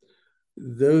that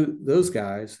those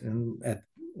guys, and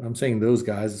I'm saying those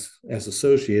guys as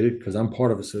Associated because I'm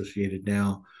part of Associated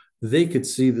now, they could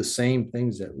see the same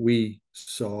things that we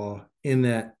saw, in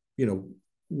that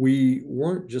we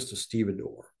weren't just a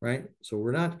stevedore, right? So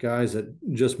we're not guys that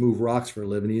just move rocks for a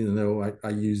living, even though I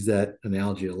use that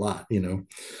analogy a lot, in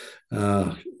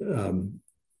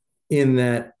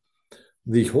that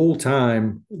the whole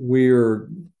time we're,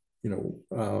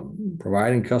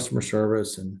 providing customer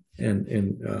service and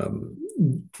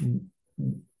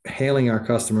hailing our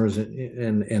customers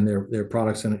and their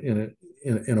products in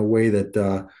a way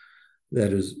that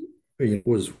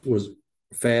was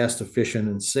fast, efficient,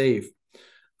 and safe.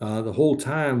 The whole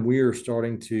time we are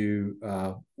starting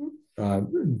to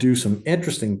do some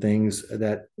interesting things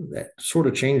that sort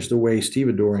of change the way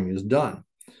stevedoring is done.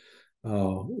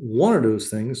 One of those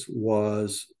things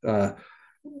was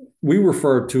we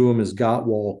referred to them as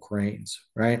Gottwall cranes,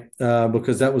 right?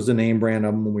 Because that was the name brand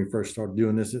of them when we first started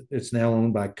doing this. It's now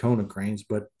owned by Kona Cranes,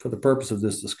 but for the purpose of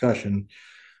this discussion,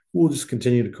 we'll just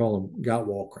continue to call them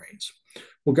Gottwall cranes.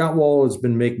 Well, Gottwall has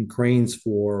been making cranes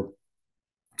for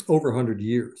over 100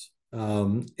 years.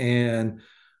 And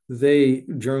they,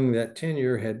 during that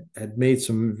tenure, had made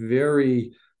some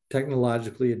very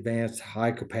technologically advanced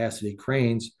high capacity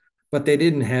cranes, but they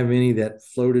didn't have any that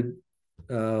floated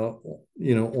on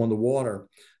the water.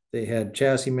 They had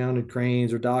chassis mounted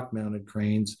cranes or dock mounted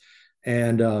cranes.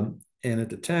 And at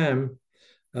the time,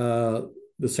 the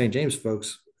St. James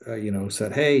folks,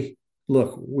 said, hey,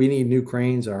 look, we need new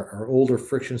cranes. Our older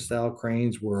friction style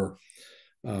cranes were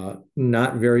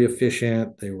not very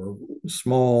efficient. They were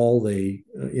small. They,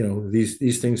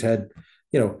 these things had,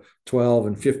 12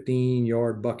 and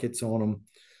 15-yard buckets on them.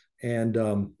 And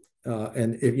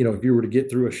if you were to get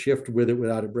through a shift with it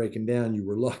without it breaking down, you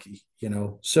were lucky,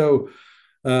 So,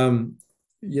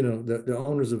 the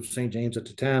owners of St. James at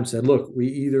the time said, look, we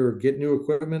either get new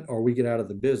equipment or we get out of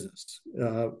the business.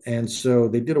 And so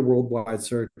they did a worldwide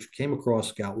search, came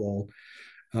across Gottwall,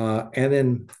 and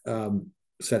then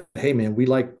said, hey, man, we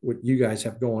like what you guys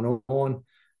have going on.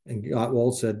 And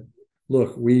Gottwald said,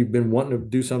 look, we've been wanting to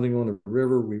do something on the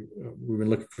river. We've been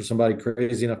looking for somebody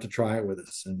crazy enough to try it with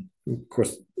us. And of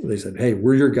course, they said, hey,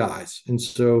 we're your guys. And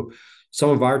so some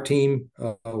of our team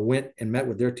went and met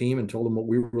with their team and told them what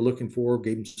we were looking for,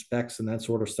 gave them specs and that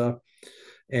sort of stuff.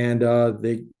 And so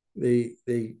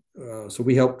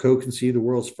we helped co-conceive the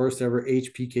world's first ever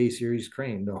HPK series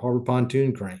crane, the Harbor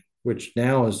Pontoon Crane, which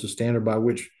now is the standard by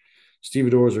which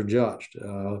stevedores are judged.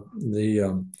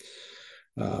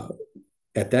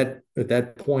 At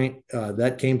that point,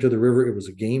 that came to the river. It was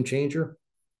a game changer.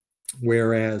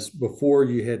 Whereas before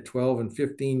you had 12 and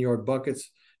 15-yard buckets,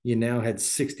 you now had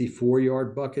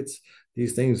 64-yard buckets.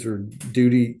 These things are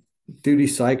duty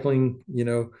cycling,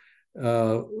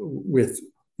 with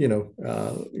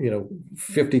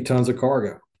 50 tons of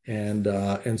cargo,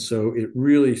 and so it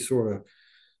really sort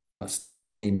of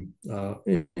in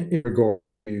regard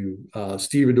to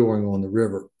stevedoring on the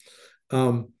river.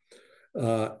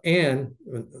 And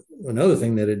another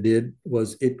thing that it did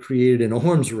was it created an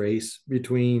arms race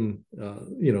between,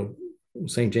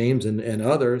 St. James and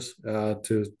others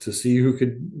to see who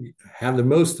could have the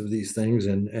most of these things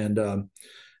and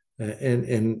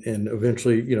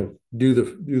eventually, do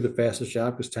the fastest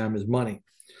job, because time is money.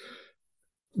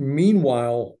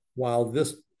 Meanwhile, while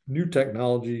this new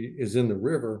technology is in the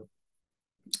river,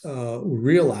 we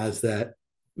realize that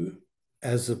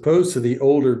as opposed to the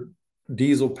older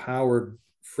diesel powered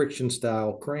friction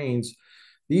style cranes,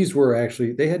 these were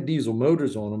actually, they had diesel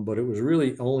motors on them, but it was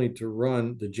really only to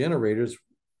run the generators,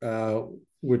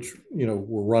 which,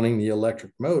 were running the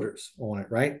electric motors on it,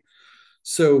 right?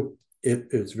 So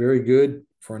it's very good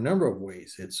for a number of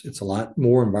ways. It's a lot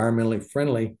more environmentally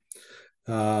friendly.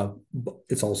 But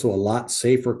it's also a lot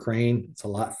safer crane. It's a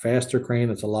lot faster crane.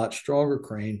 It's a lot stronger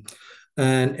crane.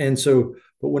 And so,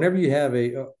 but whenever you have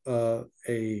a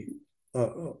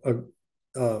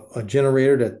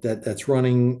generator that's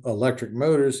running electric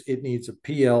motors, it needs a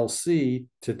PLC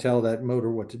to tell that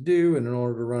motor what to do. And in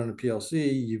order to run a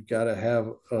PLC, you've got to have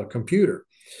a computer.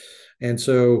 And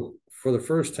so for the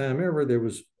first time ever, there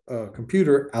was a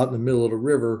computer out in the middle of the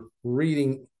river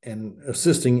reading and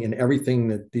assisting in everything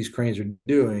that these cranes are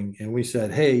doing. And we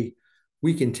said, hey,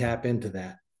 we can tap into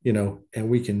that, and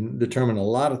we can determine a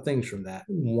lot of things from that.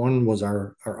 One was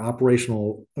our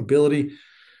operational ability.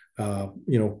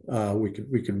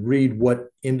 We could read what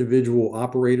individual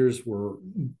operators were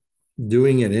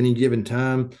doing at any given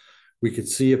time. We could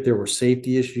see if there were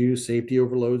safety issues, safety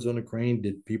overloads on a crane.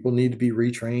 Did people need to be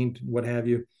retrained, what have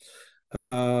you?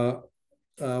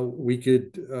 We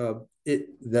could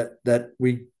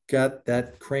we got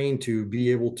that crane to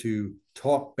be able to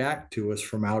talk back to us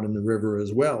from out in the river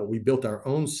as well. We built our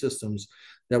own systems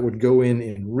that would go in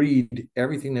and read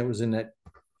everything that was in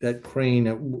that crane.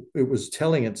 It was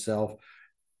telling itself,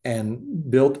 and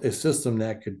built a system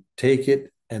that could take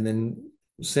it and then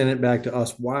send it back to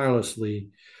us wirelessly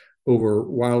over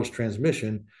wireless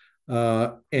transmission.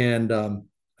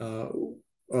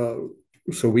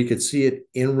 So we could see it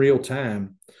in real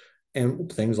time,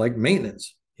 and things like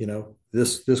maintenance.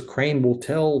 This crane will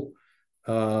tell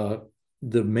the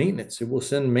maintenance. It will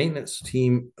send maintenance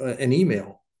team an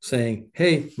email saying,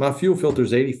 "Hey, my fuel filter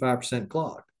is 85%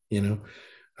 clogged."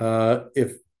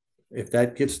 If if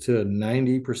that gets to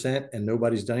 90% and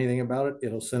nobody's done anything about it,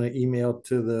 it'll send an email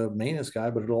to the maintenance guy,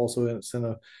 but it'll also send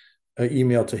a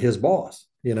email to his boss,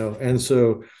 and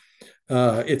so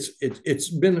it's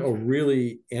been a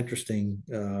really interesting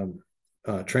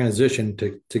transition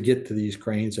to get to these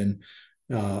cranes, and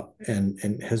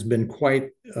has been quite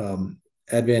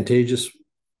advantageous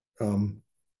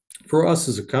for us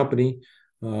as a company,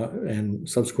 and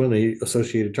subsequently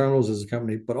Associated Terminals as a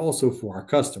company, but also for our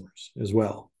customers as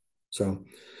well. So,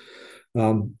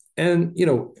 and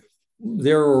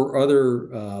there are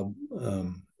other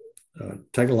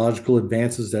technological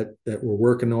advances that we're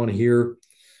working on here.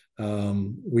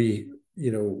 We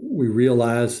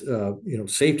realize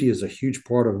safety is a huge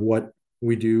part of what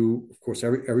we do. Of course,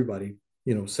 everybody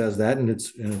says that,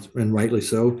 and rightly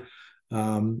so.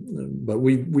 But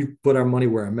we put our money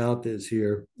where our mouth is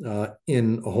here,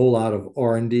 in a whole lot of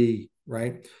R&D.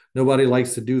 Right? Nobody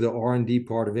likes to do the R&D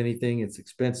part of anything. It's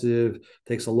expensive,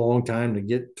 takes a long time to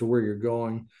get to where you're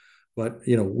going. But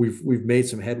we've made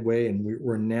some headway, and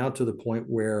we're now to the point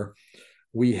where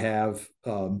we have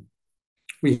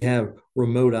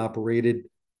remote operated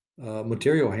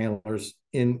material handlers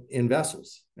in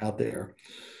vessels out there.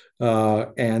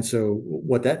 And so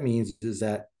what that means is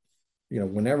that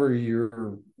whenever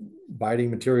you're biting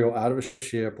material out of a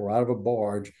ship or out of a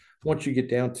barge, once you get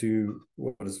down to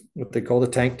what they call the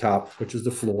tank top, which is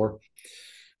the floor,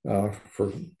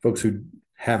 for folks who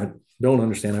don't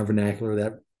understand our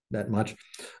vernacular that much.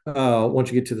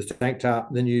 Once you get to the tank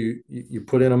top, then you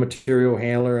put in a material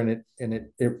handler, and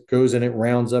it goes and it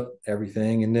rounds up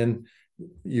everything, and then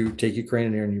you take your crane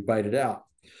in there and you bite it out.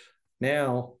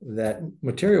 Now that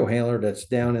material handler that's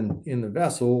down in the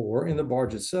vessel or in the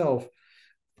barge itself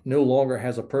no longer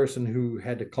has a person who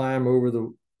had to climb over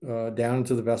down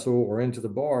into the vessel or into the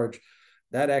barge.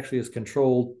 That actually is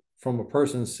controlled from a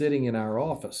person sitting in our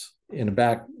office in the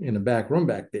back room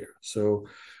back there. So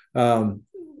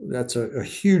that's a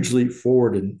huge leap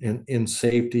forward in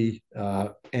safety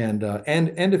and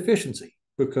efficiency,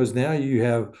 because now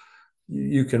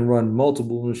you can run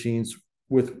multiple machines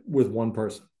with one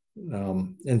person.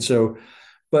 And so,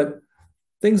 but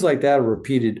things like that are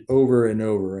repeated over and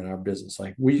over in our business.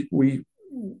 Like we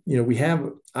have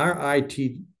our IT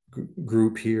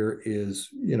group here is,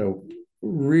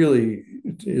 really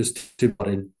is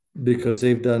because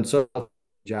they've done such a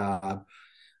job.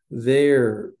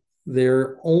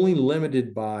 They're only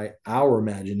limited by our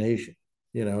imagination.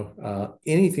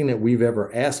 Anything that we've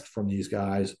ever asked from these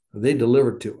guys, they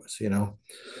delivered to us.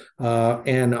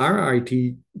 And our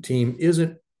IT team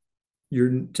isn't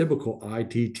your typical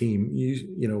IT team.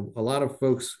 A lot of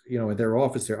folks, at their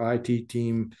office, their IT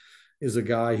team is a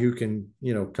guy who can,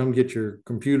 come get your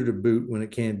computer to boot when it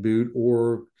can't boot,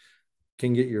 or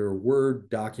can get your Word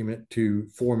document to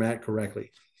format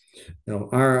correctly.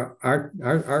 Our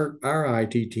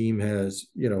IT team has,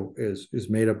 is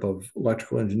made up of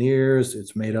electrical engineers.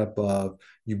 It's made up of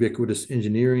ubiquitous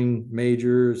engineering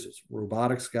majors. It's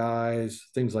robotics guys,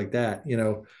 things like that.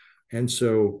 And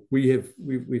so we've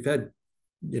had,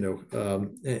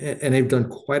 and they've done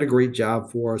quite a great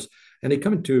job for us. And they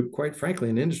come into, quite frankly,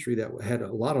 an industry that had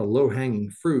a lot of low hanging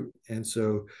fruit. And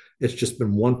so it's just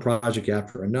been one project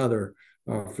after another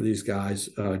for these guys,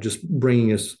 just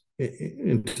bringing us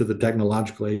into the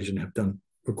technological age, and have done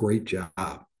a great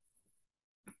job.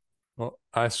 Well,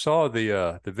 I saw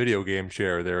the video game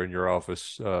chair there in your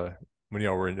office when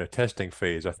we're in a testing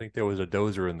phase. I think there was a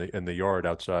dozer in the yard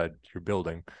outside your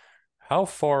building. How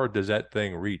far does that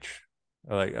thing reach?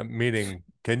 Like, meaning,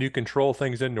 can you control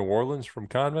things in New Orleans from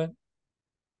Convent?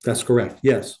 That's correct.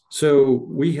 Yes. So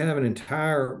we have an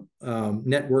entire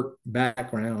network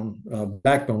backbone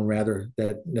rather,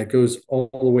 that goes all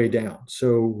the way down.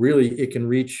 So really, it can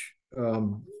reach.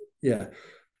 Yeah,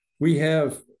 we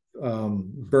have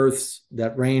berths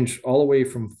that range all the way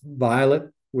from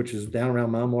Violet, which is down around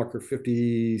mile marker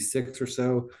 56 or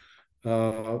so,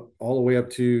 all the way up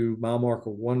to mile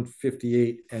marker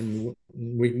 158, and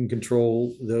we can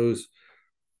control those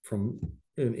from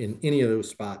in any of those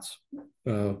spots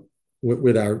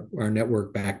with our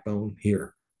network backbone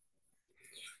here.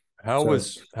 How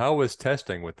was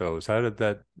testing with those? How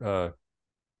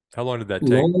long did that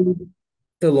take?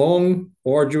 Long,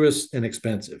 arduous, and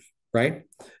expensive, right?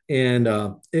 And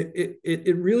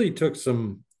it really took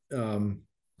some.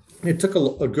 It took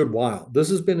a good while. This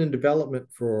has been in development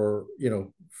for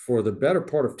the better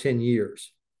part of 10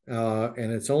 years,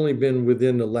 and it's only been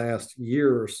within the last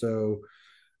year or so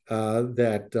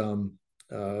that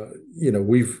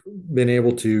we've been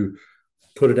able to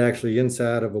put it actually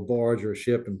inside of a barge or a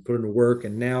ship and put it to work,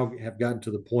 and now have gotten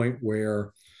to the point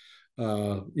where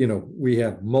we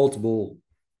have multiple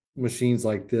machines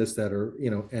like this that are,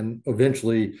 and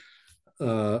eventually,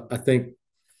 I think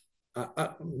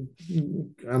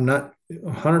I'm not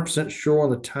 100% sure on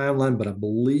the timeline, but I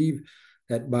believe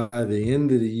that by the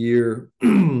end of the year,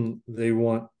 they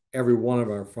want every one of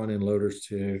our front end loaders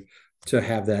to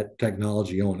have that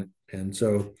technology on it. And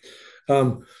so,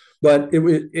 but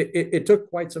it took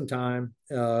quite some time.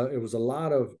 It was a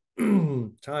lot of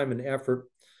time and effort.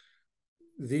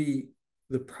 The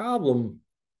the problem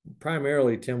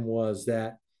primarily, Tim, was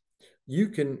that you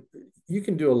can you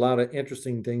can do a lot of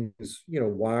interesting things,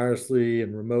 wirelessly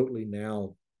and remotely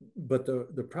now. But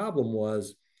the problem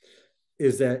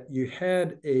is that you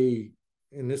had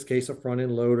in this case, a front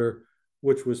end loader,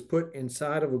 which was put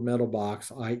inside of a metal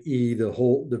box, i.e.,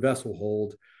 the vessel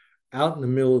hold, out in the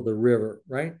middle of the river,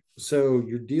 right? So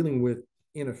you're dealing with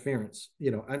interference.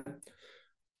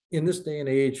 In this day and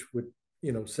age with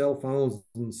cell phones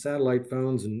and satellite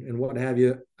phones and what have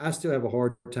you, I still have a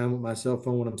hard time with my cell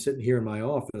phone when I'm sitting here in my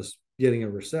office getting a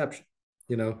reception.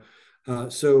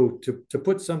 So to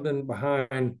put something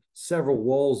behind several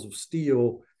walls of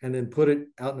steel and then put it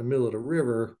out in the middle of the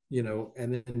river,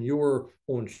 and then you're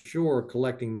on shore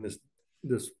collecting this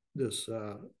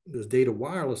data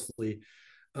wirelessly,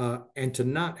 and to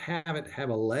not have it have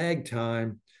a lag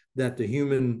time that the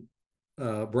human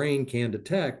brain can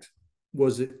detect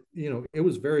it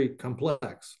was very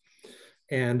complex.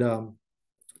 And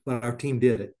but our team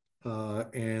did it,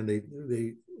 and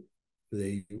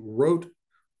they wrote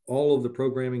all of the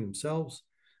programming themselves.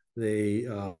 They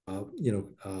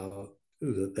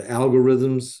the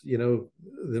algorithms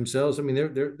themselves. I mean,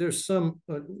 there's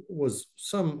was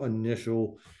some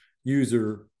initial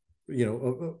user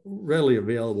readily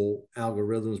available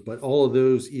algorithms, but all of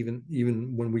those, even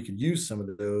when we could use some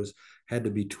of those, had to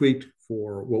be tweaked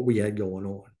for what we had going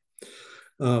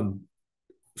on.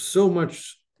 So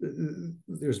much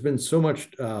There's been so much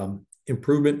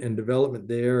improvement and development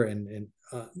there, and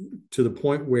to the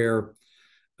point where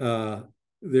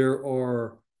there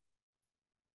are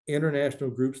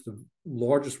international groups, the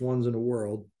largest ones in the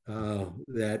world,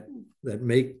 that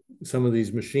make some of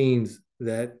these machines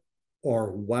that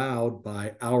are wowed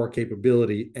by our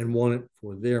capability and want it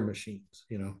for their machines.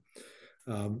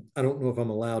 I don't know if I'm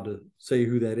allowed to say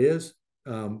who that is,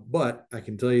 but I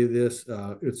can tell you this: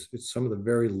 it's some of the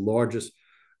very largest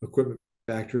equipment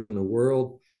factories in the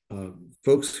world.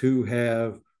 Folks who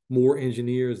have more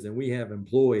engineers than we have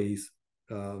employees,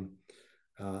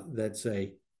 that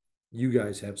say, "You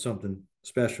guys have something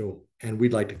special, and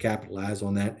we'd like to capitalize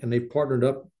on that." And they partnered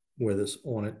up with us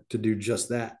on it to do just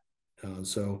that.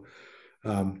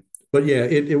 But yeah,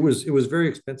 it was very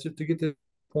expensive to get to the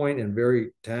point and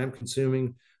very time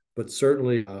consuming, but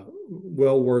certainly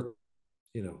well worth.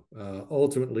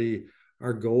 Ultimately,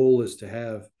 our goal is to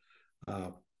have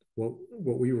what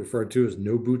we refer to as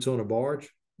no boots on a barge,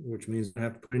 which means you don't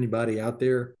have to put anybody out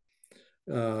there,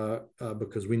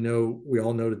 because we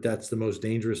all know that that's the most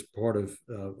dangerous part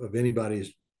of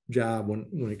anybody's job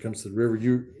when it comes to the river.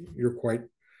 You're quite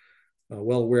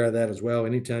well aware of that as well.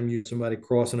 Anytime you somebody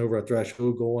crossing over a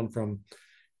threshold going from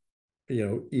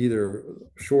either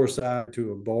shoreside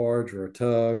to a barge or a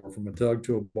tug, or from a tug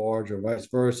to a barge, or vice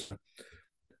versa,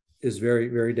 is very,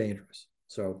 very dangerous.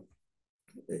 So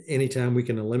anytime we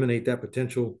can eliminate that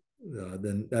potential,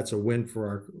 then that's a win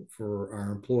for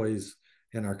our employees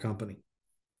and our company.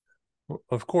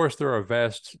 Of course, there are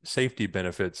vast safety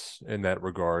benefits in that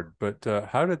regard, but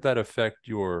how did that affect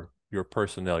your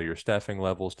personnel, your staffing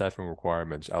level, staffing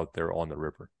requirements out there on the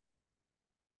river?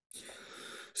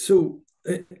 So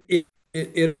it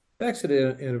affects it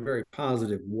in a very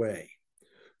positive way.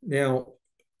 Now,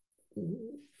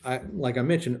 like I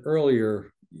mentioned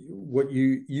earlier, what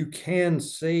you can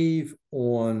save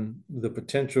on the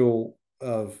potential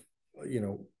of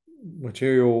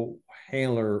material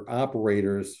handler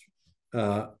operators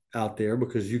out there,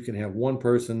 because you can have one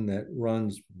person that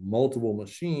runs multiple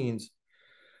machines,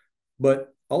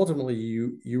 but ultimately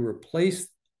you replace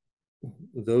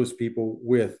those people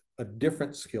with a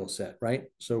different skill set, right?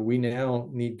 So we now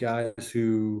need guys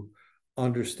who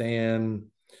understand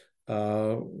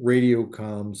radio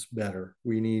comms better.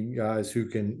 We need guys who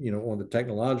can, on the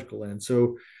technological end.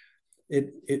 So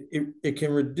it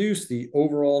can reduce the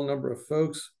overall number of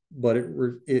folks, but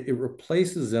it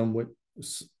replaces them with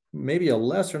maybe a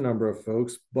lesser number of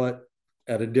folks, but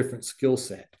at a different skill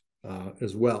set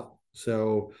as well.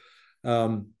 So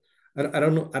I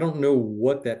don't know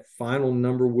what that final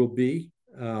number will be,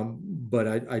 but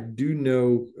I do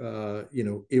know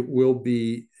it will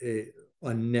be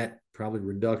a net probably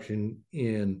reduction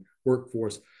in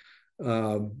workforce,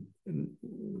 not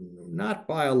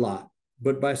by a lot,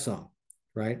 but by some,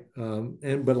 right?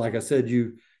 But like I said,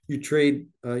 you you trade,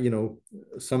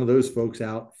 some of those folks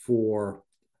out for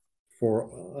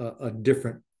a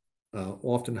different,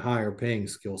 often higher paying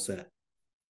skill set.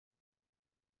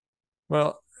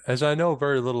 Well, as I know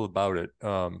very little about it,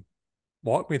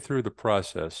 walk me through the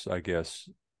process, I guess,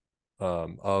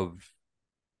 of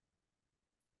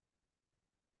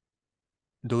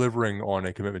delivering on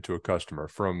a commitment to a customer,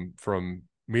 from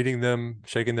meeting them,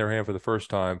 shaking their hand for the first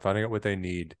time, finding out what they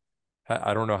need.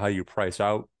 I don't know how you price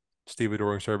out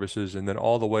stevedoring services, and then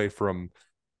all the way from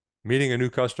meeting a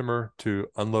new customer to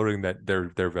unloading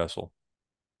their vessel.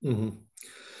 Mm-hmm.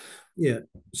 Yeah.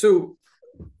 So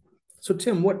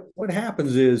Tim, what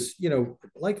happens is,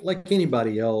 like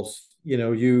anybody else,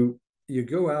 you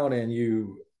go out and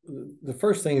the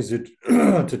first thing is to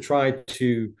to try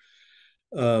to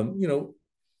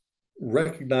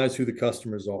recognize who the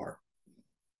customers are.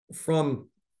 From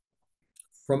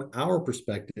our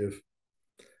perspective,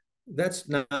 that's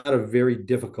not a very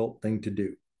difficult thing to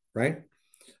do, right?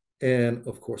 And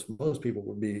of course, most people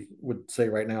would say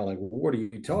right now, like, well, what are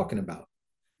you talking about?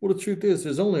 Well, the truth is,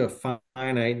 there's only a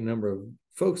finite number of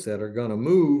folks that are going to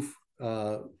move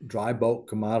dry bulk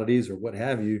commodities or what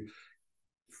have you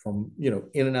from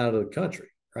in and out of the country,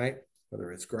 right?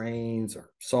 Whether it's grains or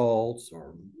salts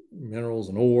or minerals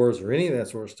and ores or any of that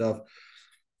sort of stuff.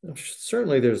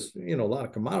 Certainly, there's a lot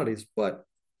of commodities, but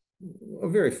a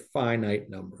very finite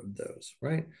number of those,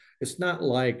 right? It's not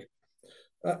like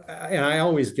and I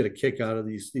always get a kick out of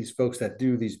these folks that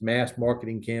do these mass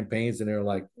marketing campaigns, and they're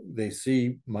like, they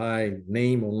see my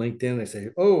name on LinkedIn, and they say,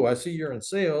 "Oh, I see you're in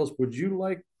sales. Would you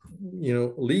like,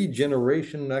 lead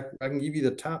generation? I can give you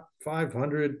the top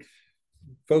 500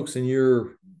 folks in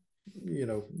your,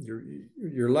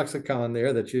 your lexicon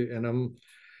there that you."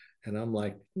 And I'm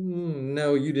like,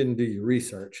 no, you didn't do your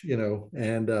research,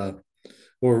 and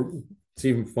or it's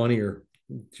even funnier.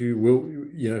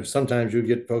 Sometimes you'll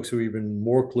get folks who are even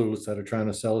more clueless that are trying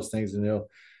to sell us things, and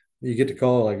you get to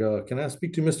call like, can I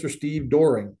speak to Mr. Steve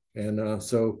Doring? And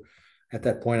so at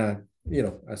that point, I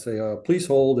say, please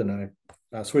hold, and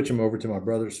I switch him over to my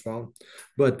brother's phone.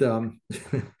 But no,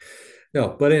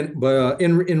 but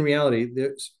in reality,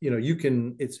 there's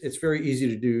it's very easy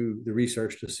to do the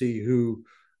research to see who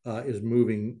is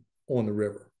moving on the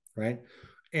river, right?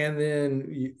 And then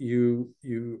you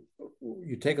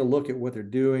take a look at what they're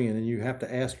doing, and then you have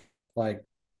to ask, like,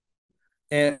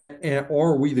 and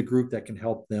are we the group that can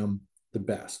help them the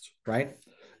best, right?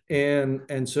 And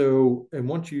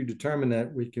once you determine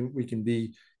that we can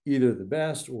be either the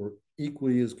best or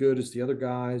equally as good as the other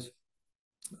guys,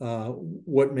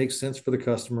 what makes sense for the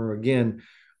customer. Again,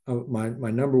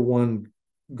 my number one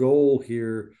goal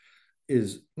here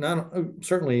is not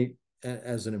certainly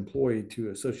as an employee to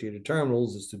Associated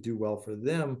Terminals is to do well for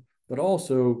them, but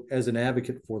also as an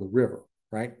advocate for the river,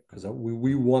 right? Because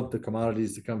we want the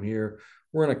commodities to come here.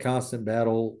 We're in a constant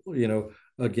battle,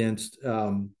 against,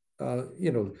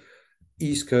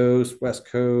 East Coast, West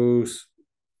Coast,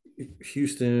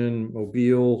 Houston,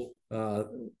 Mobile,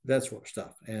 that sort of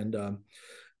stuff. And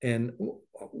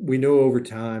we know over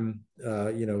time,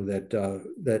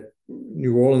 that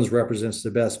New Orleans represents the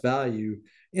best value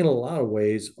in a lot of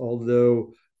ways,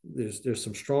 although there's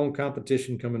some strong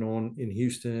competition coming on in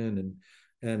Houston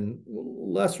and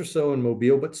lesser so in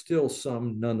Mobile, but still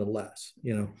some nonetheless.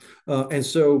 And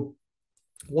so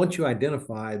once you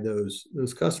identify those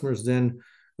customers, then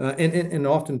and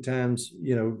oftentimes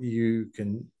you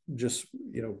can just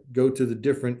go to the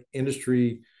different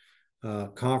industry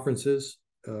conferences,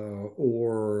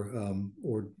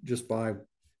 or just by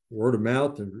word of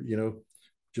mouth, and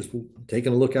just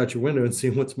taking a look out your window and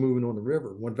seeing what's moving on the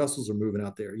river, what vessels are moving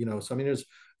out there. So I mean, there's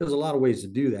a lot of ways to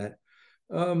do that.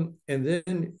 And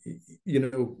then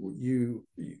you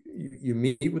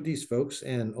meet with these folks,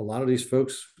 and a lot of these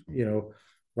folks,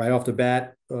 right off the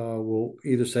bat, will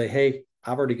either say, "Hey,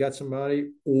 I've already got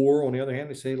somebody," or on the other hand,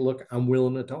 they say, "Look, I'm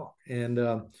willing to talk." And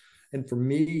for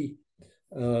me,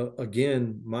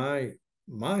 again, my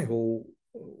whole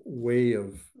way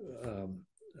of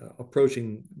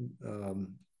approaching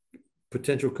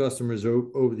potential customers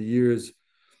over the years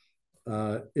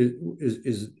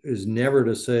is never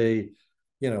to say,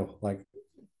 like,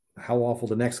 how awful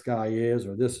the next guy is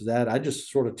or this or that. I just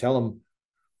sort of tell them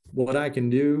what I can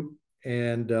do,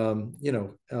 and and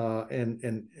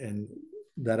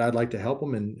that I'd like to help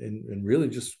them, and really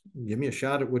just give me a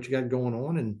shot at what you got going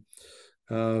on. And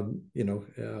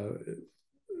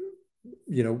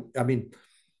I mean,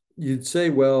 you'd say,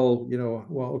 well,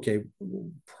 okay,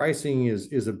 pricing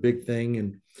is a big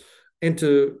thing, and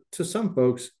to some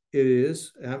folks it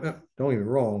is. Don't get me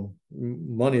wrong,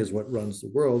 money is what runs the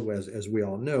world, as we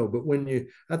all know. But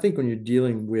I think when you're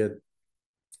dealing with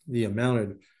the amount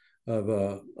of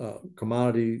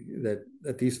commodity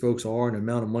that these folks are and the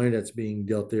amount of money that's being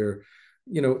dealt there.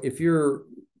 If you're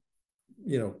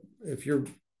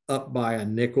up by a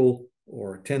nickel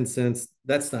or 10 cents,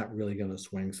 that's not really going to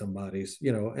swing somebody's,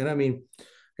 and I mean,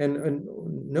 and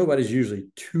nobody's usually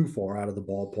too far out of the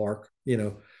ballpark,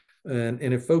 and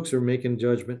if folks are making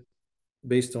judgment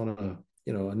based on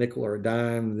a nickel or a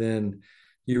dime, then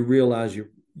you realize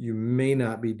you may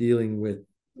not be dealing with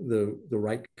the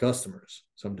right customers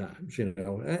sometimes,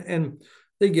 and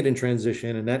they get in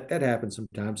transition, and that happens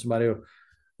sometimes. The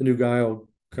new guy will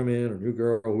come in, or new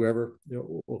girl, or whoever,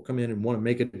 will come in and want to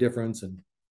make a difference, and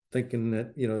thinking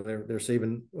that they're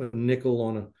saving a nickel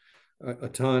on a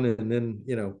ton, and then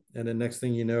next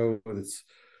thing you know, it's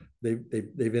they've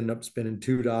ended up spending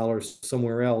 $2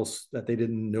 somewhere else that they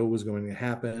didn't know was going to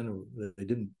happen, or they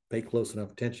didn't pay close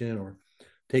enough attention, or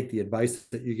take the advice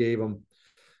that you gave them.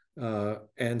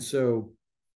 And so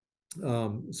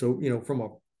from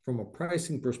a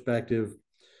pricing perspective,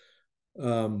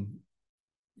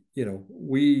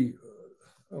 we,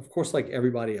 of course, like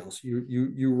everybody else,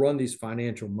 you run these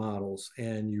financial models,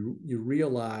 and you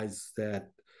realize that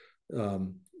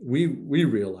we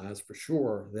realize for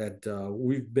sure that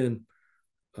we've been,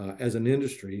 as an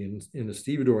industry in the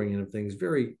stevedoring end of things,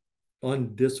 very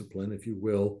undisciplined, if you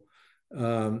will,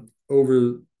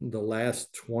 over the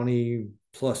last 20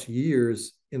 plus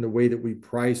years in the way that we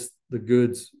price the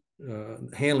goods,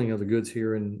 handling of the goods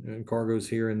here and cargoes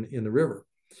here in the river.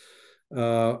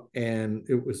 And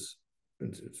it's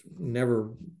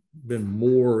never been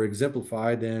more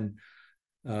exemplified than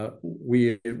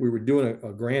we were doing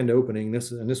a grand opening.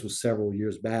 This was several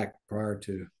years back, prior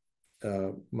to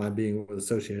my being with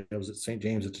Associated. I was at St.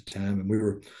 James at the time, and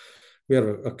we had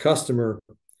a customer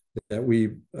that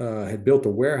we had built a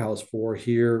warehouse for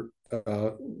here,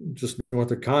 just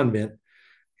north of Convent,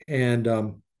 and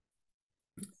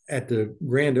at the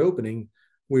grand opening,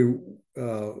 we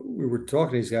were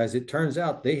talking to these guys. It turns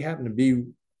out they happen to be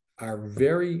our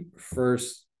very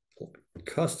first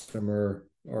customer,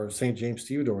 or St. James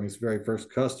Stevedoring's very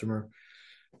first customer.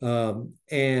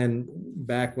 And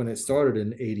back when it started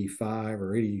in 85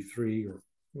 or 83, or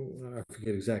I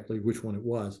forget exactly which one it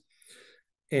was.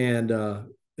 And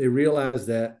they realized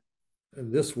that,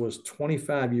 and this was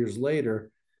 25 years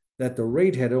later, that the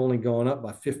rate had only gone up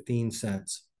by 15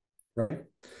 cents, right?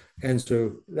 And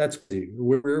so that's,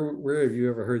 where have you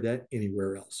ever heard that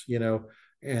anywhere else,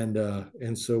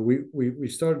 And so we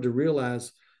started to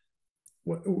realize,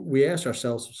 we asked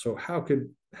ourselves, so how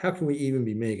can we even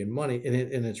be making money?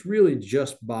 And it's really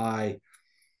just by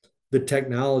the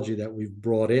technology that we've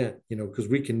brought in, because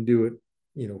we can do it,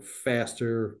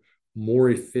 faster, more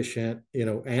efficient,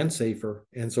 and safer.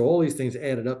 And so all these things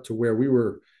added up to where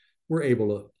we're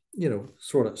able to,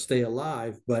 sort of stay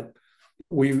alive. But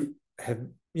we have,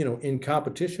 in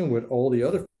competition with all the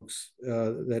other folks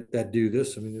that do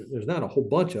this. I mean, there's not a whole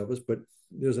bunch of us, but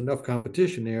there's enough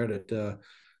competition there that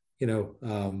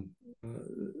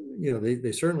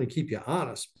they certainly keep you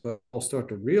honest. But I'll start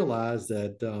to realize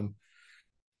that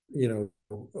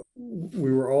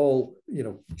we were all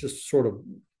just sort of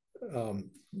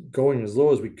going as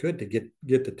low as we could to get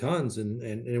the tons,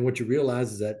 and what you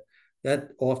realize is that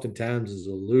oftentimes is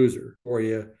a loser for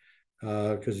you,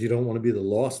 because you don't want to be the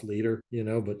loss leader,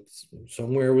 but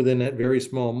somewhere within that very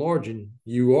small margin,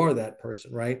 you are that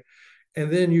person, right?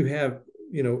 And then you have,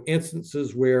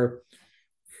 instances where,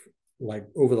 like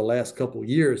over the last couple of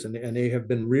years, and they have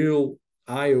been real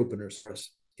eye openers for us,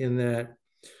 in that,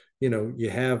 you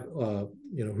have,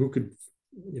 who could,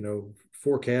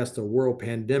 forecast a world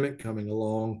pandemic coming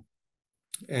along,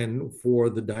 and for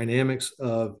the dynamics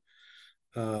of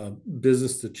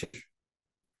business to change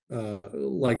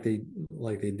like they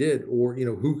did, or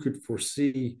who could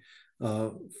foresee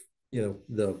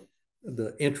the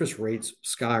interest rates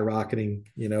skyrocketing.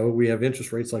 We have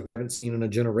interest rates like we haven't seen in a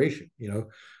generation.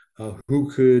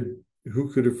 Who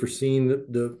could have foreseen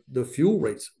the fuel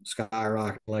rates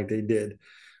skyrocketing like they did,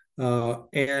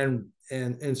 and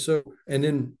so, and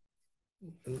then,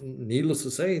 needless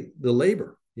to say, the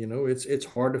labor. It's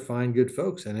hard to find good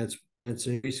folks, and it's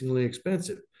increasingly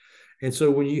expensive. And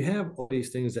so when you have all these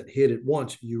things that hit at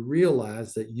once, you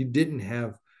realize that you didn't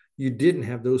have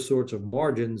those sorts of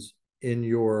margins in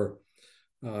your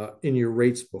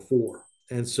rates before.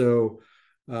 And so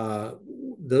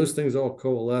those things all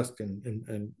coalesced,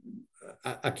 and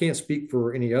I can't speak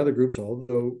for any other groups,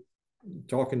 although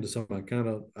talking to some, I kind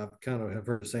of have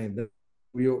heard saying that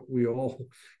we all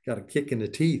got a kick in the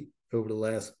teeth over the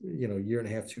last year and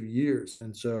a half, 2 years.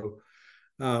 And so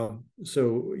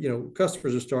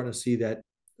customers are starting to see that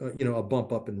a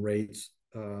bump up in rates,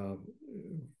 uh,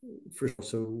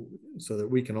 so that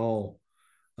we can all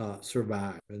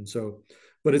survive. And so,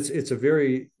 but it's a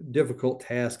very difficult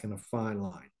task and a fine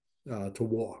line to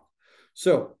walk.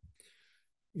 So,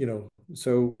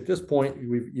 so at this point,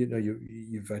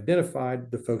 you've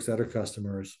identified the folks that are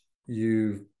customers.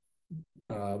 You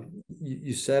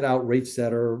set out rates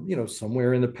that are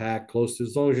somewhere in the pack, close to,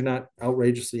 as long as you're not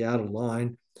outrageously out of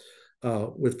line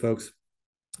with folks.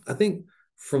 I think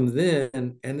from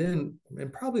then, and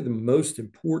probably the most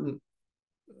important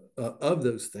of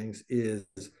those things is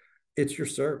it's your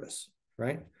service,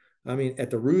 right? I mean, at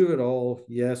the root of it all,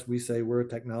 yes, we say we're a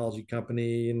technology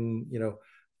company, and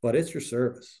but it's your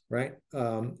service, right?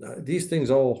 Those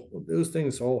things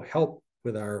all help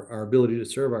with our ability to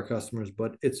serve our customers,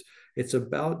 but it's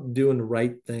about doing the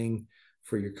right thing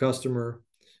for your customer,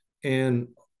 and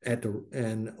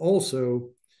also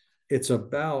it's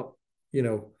about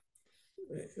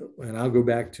and I'll go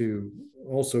back to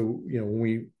also, when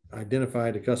we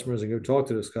identify the customers and go talk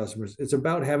to those customers, it's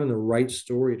about having the right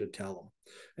story to tell them.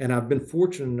 And I've been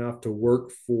fortunate enough to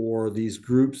work for these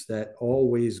groups that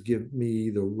always give me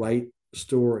the right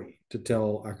story to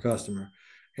tell our customer.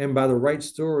 And by the right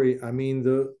story, I mean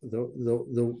the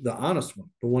honest one,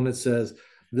 the one that says,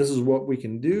 this is what we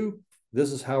can do,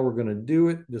 this is how we're going to do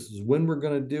it, this is when we're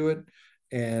going to do it,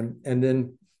 and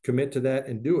then commit to that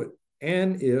and do it.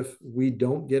 And if we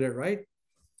don't get it right,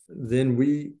 then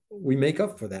we make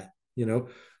up for that, and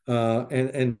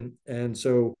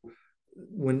so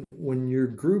when your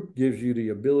group gives you the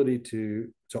ability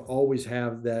to always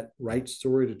have that right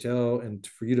story to tell, and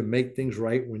for you to make things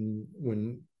right when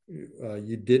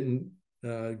you didn't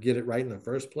get it right in the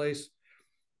first place,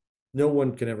 no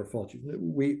one can ever fault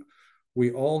you.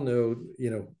 We all know,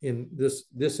 in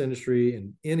this industry,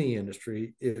 in any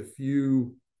industry, if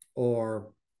you are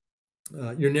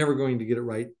you're never going to get it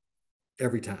right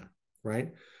every time,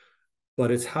 right? But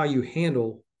it's how you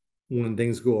handle when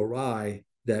things go awry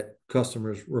that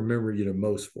customers remember you the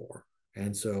most for.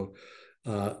 And so,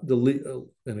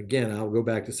 and again, I'll go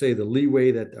back to say the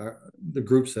leeway that the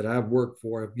groups that I've worked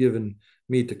for have given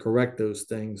me to correct those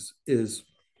things is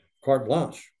carte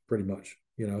blanche, pretty much.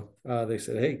 They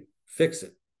said, "Hey, fix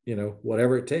it,"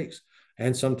 whatever it takes.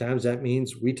 And sometimes that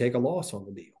means we take a loss on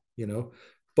the deal,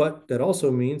 but that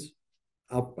also means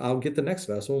I'll get the next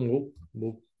vessel, and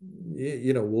we'll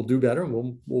do better,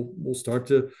 and we'll start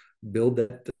to build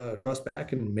that trust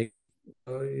back and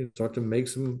start to make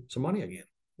some money again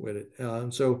with it.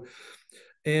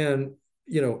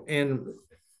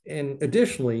 And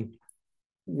additionally,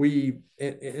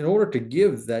 in order to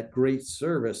give that great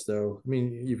service, though, I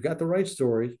mean, you've got the right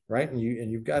story, right, and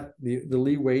you've got the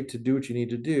leeway to do what you need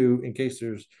to do in case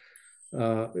it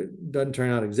doesn't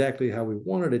turn out exactly how we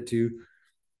wanted it to.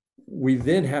 We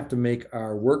then have to make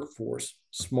our workforce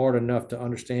smart enough to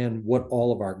understand what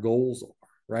all of our goals are,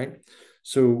 right?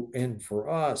 So, and for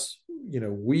us,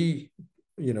 we,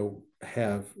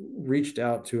 have reached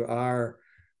out to our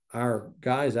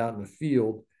guys out in the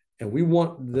field, and we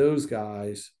want those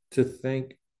guys to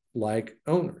think like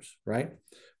owners, right?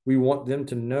 We want them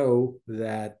to know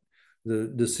that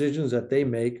the decisions that they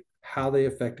make, how they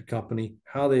affect the company,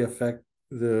 how they affect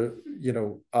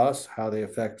us, how they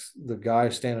affect the guy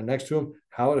standing next to them,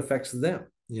 how it affects them,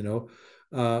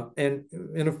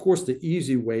 and of course the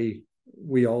easy way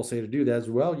we all say to do that as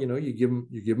well, you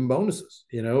give them bonuses,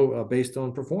 based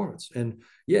on performance. And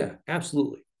yeah,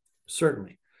 absolutely,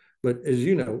 certainly, but as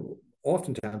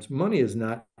oftentimes money is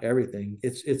not everything.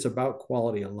 It's about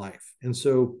quality of life. And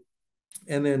so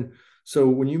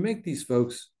when you make these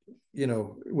folks,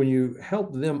 when you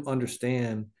help them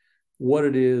understand what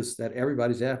it is that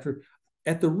everybody's after,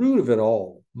 at the root of it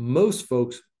all, most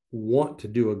folks want to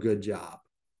do a good job.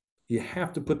 You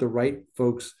have to put the right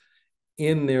folks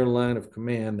in their line of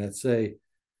command that say,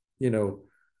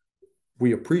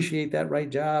 we appreciate that right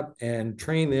job, and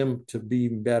train them to be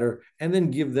better, and then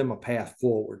give them a path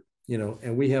forward.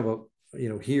 And we have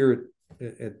here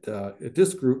at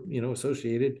this group,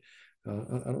 Associated. I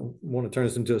don't want to turn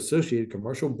this into Associated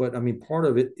commercial, but I mean, part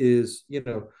of it is,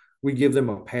 we give them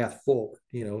a path forward,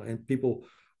 and people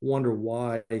wonder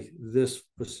why this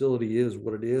facility is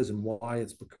what it is and why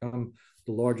it's become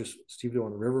the largest stevedore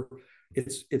on the river.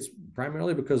 It's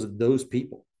primarily because of those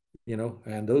people,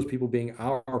 and those people being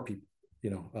our people,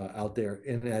 out there,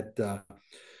 and that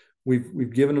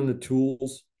we've given them the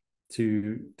tools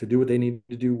to do what they need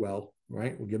to do well,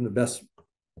 right? We give them the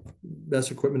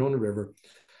best equipment on the river,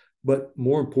 but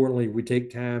more importantly, we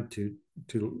take time to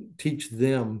teach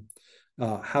them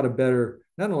how to better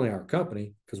not only our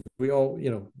company, because we all,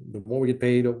 the more we get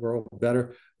paid, we're all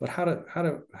better, but how to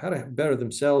better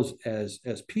themselves as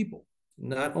people,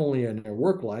 not only in their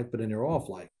work life, but in their off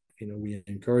life. We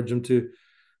encourage them to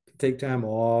take time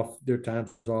off, their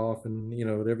times off, and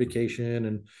their vacation.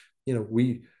 And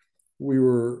we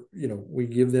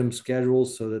give them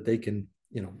schedules so that they can,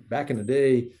 back in the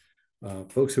day,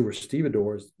 folks who were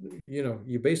stevedores,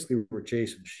 you basically were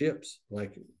chasing ships.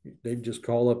 Like, they'd just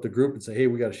call up the group and say, "Hey,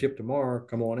 we got a ship tomorrow,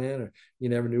 come on in." Or you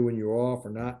never knew when you were off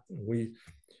or not. We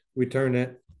turned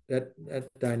that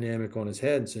dynamic on his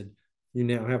head and said, "You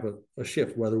now have a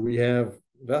shift, whether we have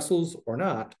vessels or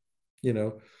not.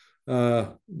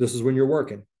 This is when you're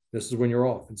working, this is when you're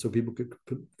off." And so people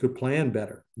could plan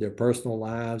better their personal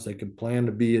lives. They could plan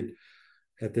to be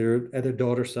at their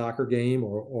daughter's soccer game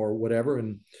or whatever.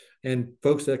 And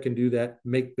folks that can do that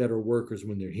make better workers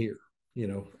when they're here.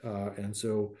 And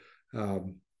so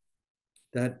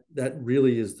that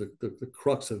really is the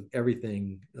crux of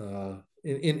everything,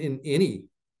 in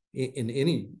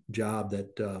any job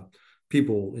that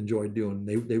people enjoy doing.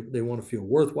 They want to feel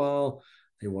worthwhile.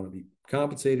 They want to be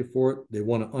compensated for it. They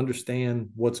want to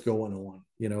understand what's going on.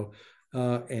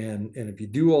 And if you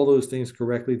do all those things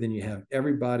correctly, then you have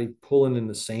everybody pulling in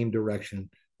the same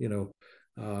direction. And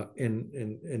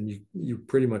you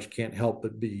pretty much can't help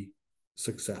but be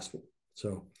successful.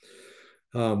 So.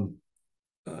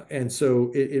 And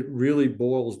so it really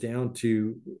boils down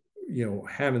to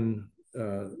having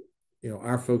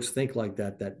our folks think like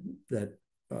that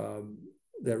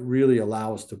really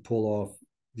allow us to pull off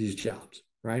these jobs,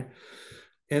 right?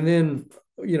 And then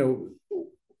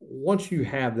once you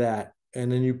have that, and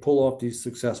then you pull off these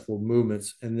successful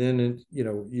movements, and then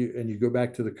you go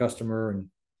back to the customer, and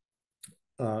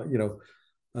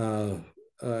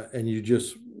and you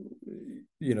just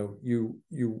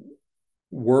you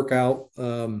work out.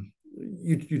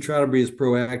 You try to be as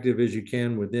proactive as you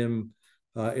can with them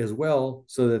as well,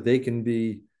 so that they can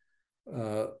be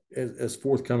as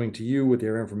forthcoming to you with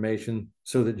their information,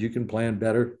 so that you can plan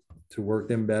better to work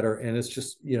them better. And it's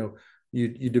just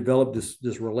you develop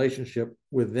this relationship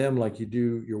with them like you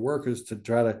do your workers, to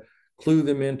try to clue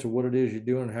them into what it is you're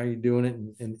doing, how you're doing it,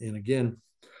 and again,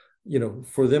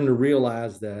 for them to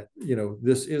realize that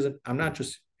this isn't, I'm not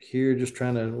just here just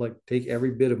trying to like take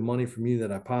every bit of money from you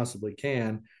that I possibly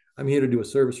can. I'm here to do a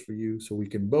service for you, so we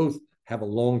can both have a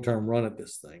long-term run at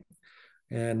this thing.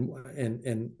 And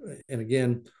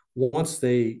again, once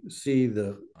they see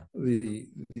the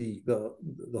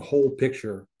whole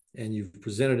picture, and you've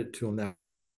presented it to them that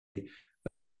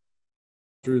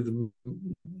through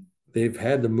they've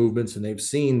had the movements, and they've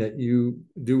seen that you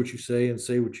do what you say and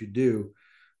say what you do.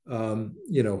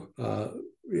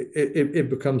 It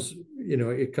becomes,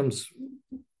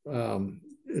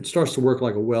 it starts to work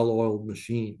like a well-oiled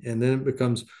machine, and then it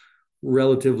becomes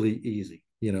relatively easy.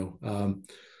 You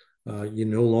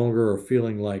no longer are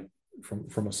feeling like,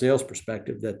 from a sales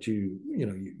perspective, that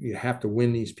you have to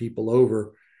win these people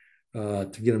over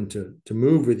to get them to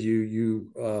move with you.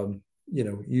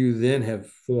 You then have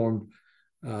formed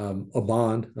a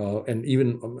bond, and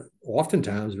even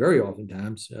oftentimes, very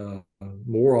oftentimes,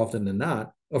 more often than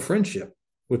not, a friendship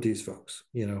with these folks.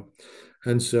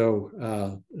 And so,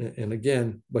 and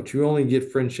again, but you only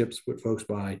get friendships with folks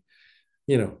by,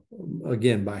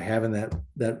 again, by having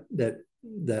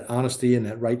that honesty and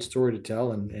that right story to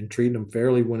tell, and treating them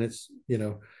fairly when it's,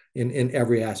 in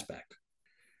every aspect.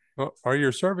 Well, are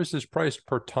your services priced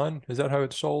per ton? Is that how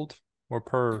it's sold, or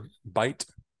per byte?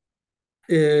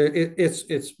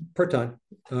 It's per ton,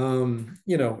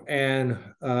 and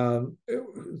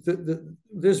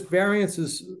there's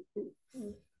variances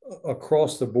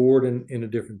across the board in the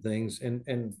different things,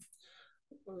 and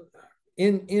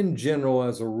in general,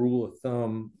 as a rule of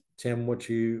thumb, Tim, what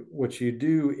you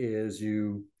do is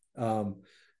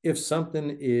if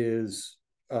something is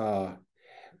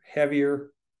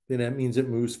heavier, then that means it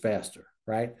moves faster,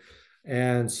 right?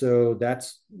 And so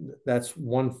that's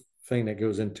one thing that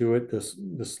goes into it.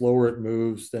 The slower it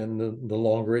moves, then the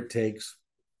longer it takes.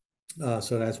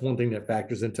 So that's one thing that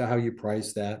factors into how you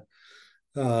price that.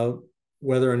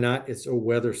 Whether or not it's a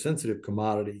weather sensitive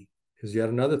commodity is yet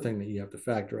another thing that you have to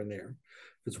factor in there.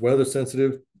 If it's weather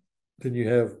sensitive, then you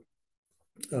have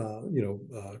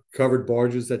covered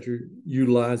barges that you're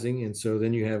utilizing, and so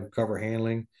then you have cover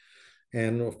handling.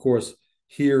 And of course,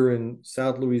 here in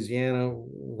South Louisiana,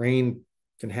 rain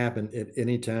can happen at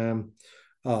any time.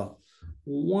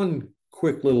 One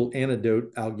quick little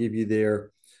anecdote I'll give you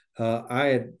there. I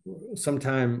had some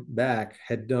time back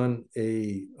had done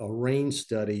a rain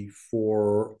study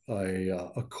for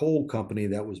a coal company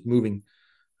that was moving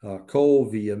coal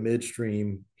via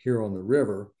midstream here on the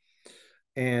river,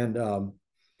 and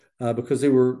because they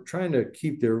were trying to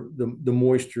keep the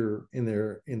moisture in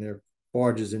their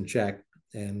barges in check,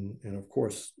 and of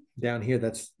course down here,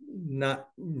 that's not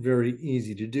very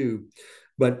easy to do.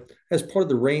 But as part of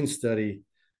the rain study,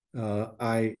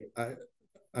 I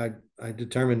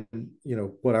determined,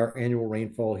 what our annual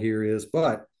rainfall here is.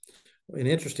 But an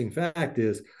interesting fact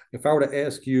is, if I were to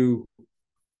ask you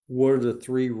what are the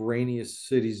three rainiest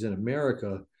cities in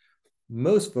America,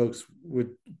 most folks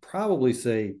would probably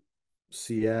say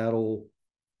Seattle,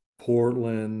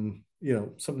 Portland,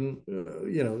 something,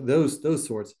 those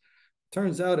sorts.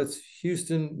 Turns out it's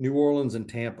Houston, New Orleans, and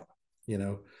Tampa,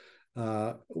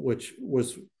 which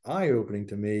was eye-opening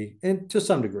to me, and to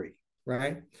some degree,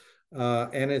 right?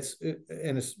 And it's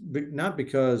not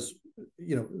because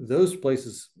those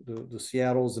places, the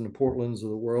Seattles and the Portlands of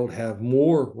the world, have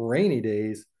more rainy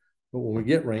days, but when we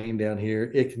get rain down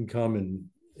here, it can come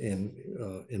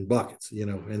in buckets,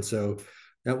 and so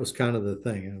that was kind of the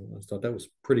thing. I thought that was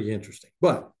pretty interesting.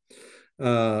 But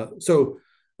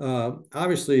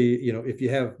obviously, if you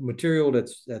have material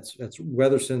that's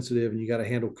weather sensitive and you got to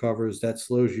handle covers, that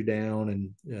slows you down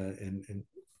and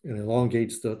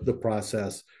elongates the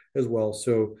process as well.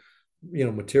 So,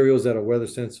 materials that are weather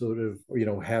sensitive,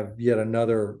 have yet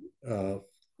another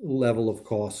level of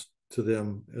cost to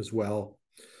them as well.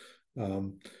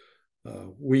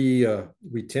 We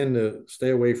tend to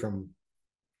stay away from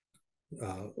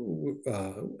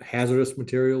hazardous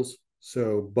materials.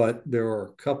 So, but there are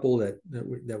a couple that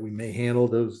we may handle.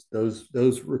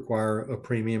 Those require a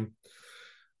premium.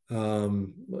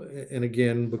 And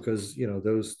again, because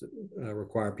those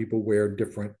require people wear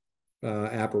different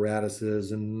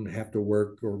apparatuses and have to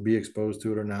work or be exposed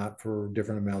to it or not for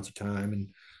different amounts of time, and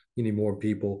you need more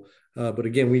people. But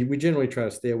again, we generally try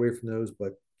to stay away from those.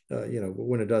 But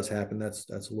when it does happen,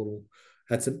 that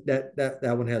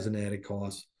one has an added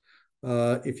cost.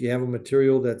 If you have a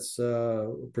material that's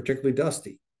particularly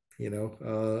dusty,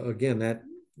 again,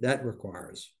 that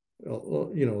requires a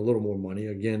little more money,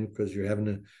 again, because you're having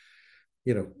to,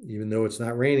 even though it's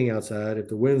not raining outside, if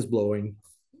the wind's blowing,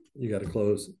 you got to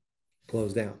close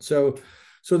down. So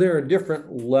there are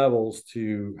different levels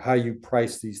to how you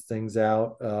price these things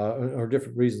out, or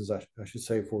different reasons, I should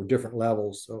say, for different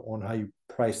levels on how you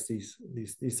price these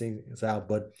things out.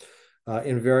 But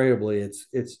invariably,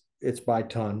 it's by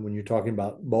ton when you're talking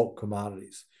about bulk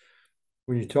commodities.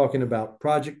 When you're talking about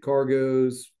project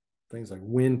cargoes, things like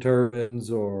wind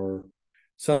turbines or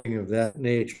something of that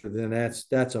nature, then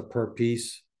that's a per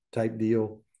piece type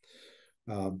deal.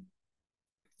 Any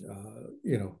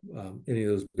of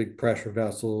those big pressure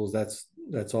vessels,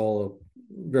 that's all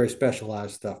very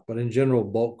specialized stuff. But in general,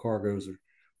 bulk cargoes are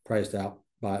priced out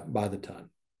by the ton.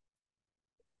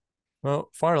 Well,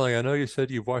 finally, I know you said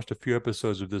you've watched a few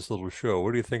episodes of this little show.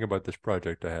 What do you think about this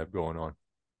project I have going on?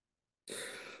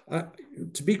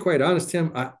 To be quite honest,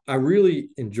 Tim, I really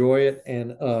enjoy it,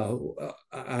 and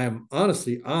I'm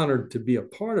honestly honored to be a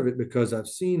part of it, because I've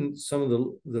seen some of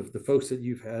the folks that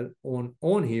you've had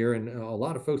on here, and a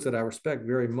lot of folks that I respect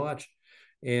very much,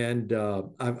 and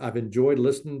I've enjoyed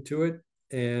listening to it,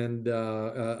 and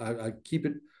I keep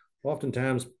it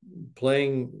oftentimes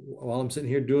playing while I'm sitting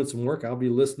here doing some work. I'll be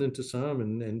listening to some,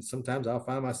 and sometimes I'll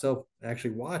find myself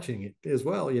actually watching it as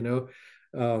well,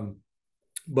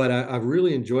 but I've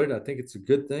really enjoyed it. I think it's a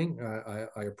good thing.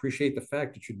 I appreciate the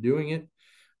fact that you're doing it.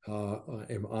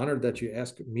 I'm honored that you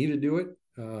asked me to do it.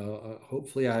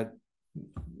 Hopefully I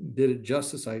did it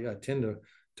justice. I tend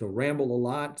to ramble a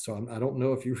lot, so I don't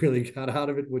know if you really got out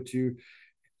of it what you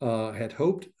had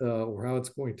hoped, or how it's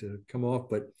going to come off.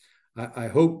 But I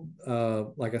hope,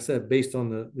 like I said, based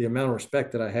on the amount of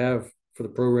respect that I have for the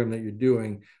program that you're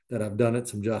doing, that I've done it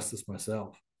some justice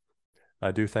myself.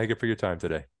 I do thank you for your time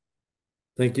today.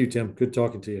 Thank you, Tim. Good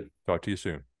talking to you. Talk to you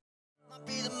soon.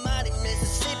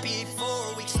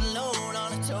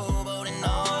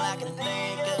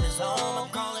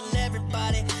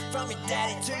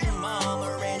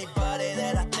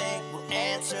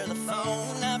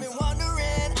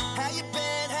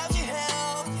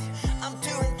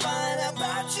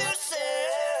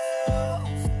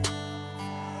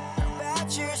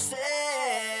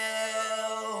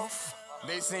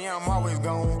 They say I'm always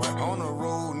gone, on the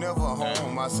road, never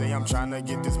home. I say I'm trying to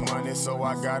get this money, so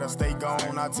I gotta stay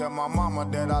gone. I tell my mama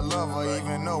that I love her,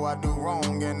 even though I do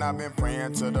wrong. And I've been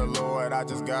praying to the Lord, I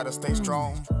just gotta stay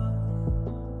strong.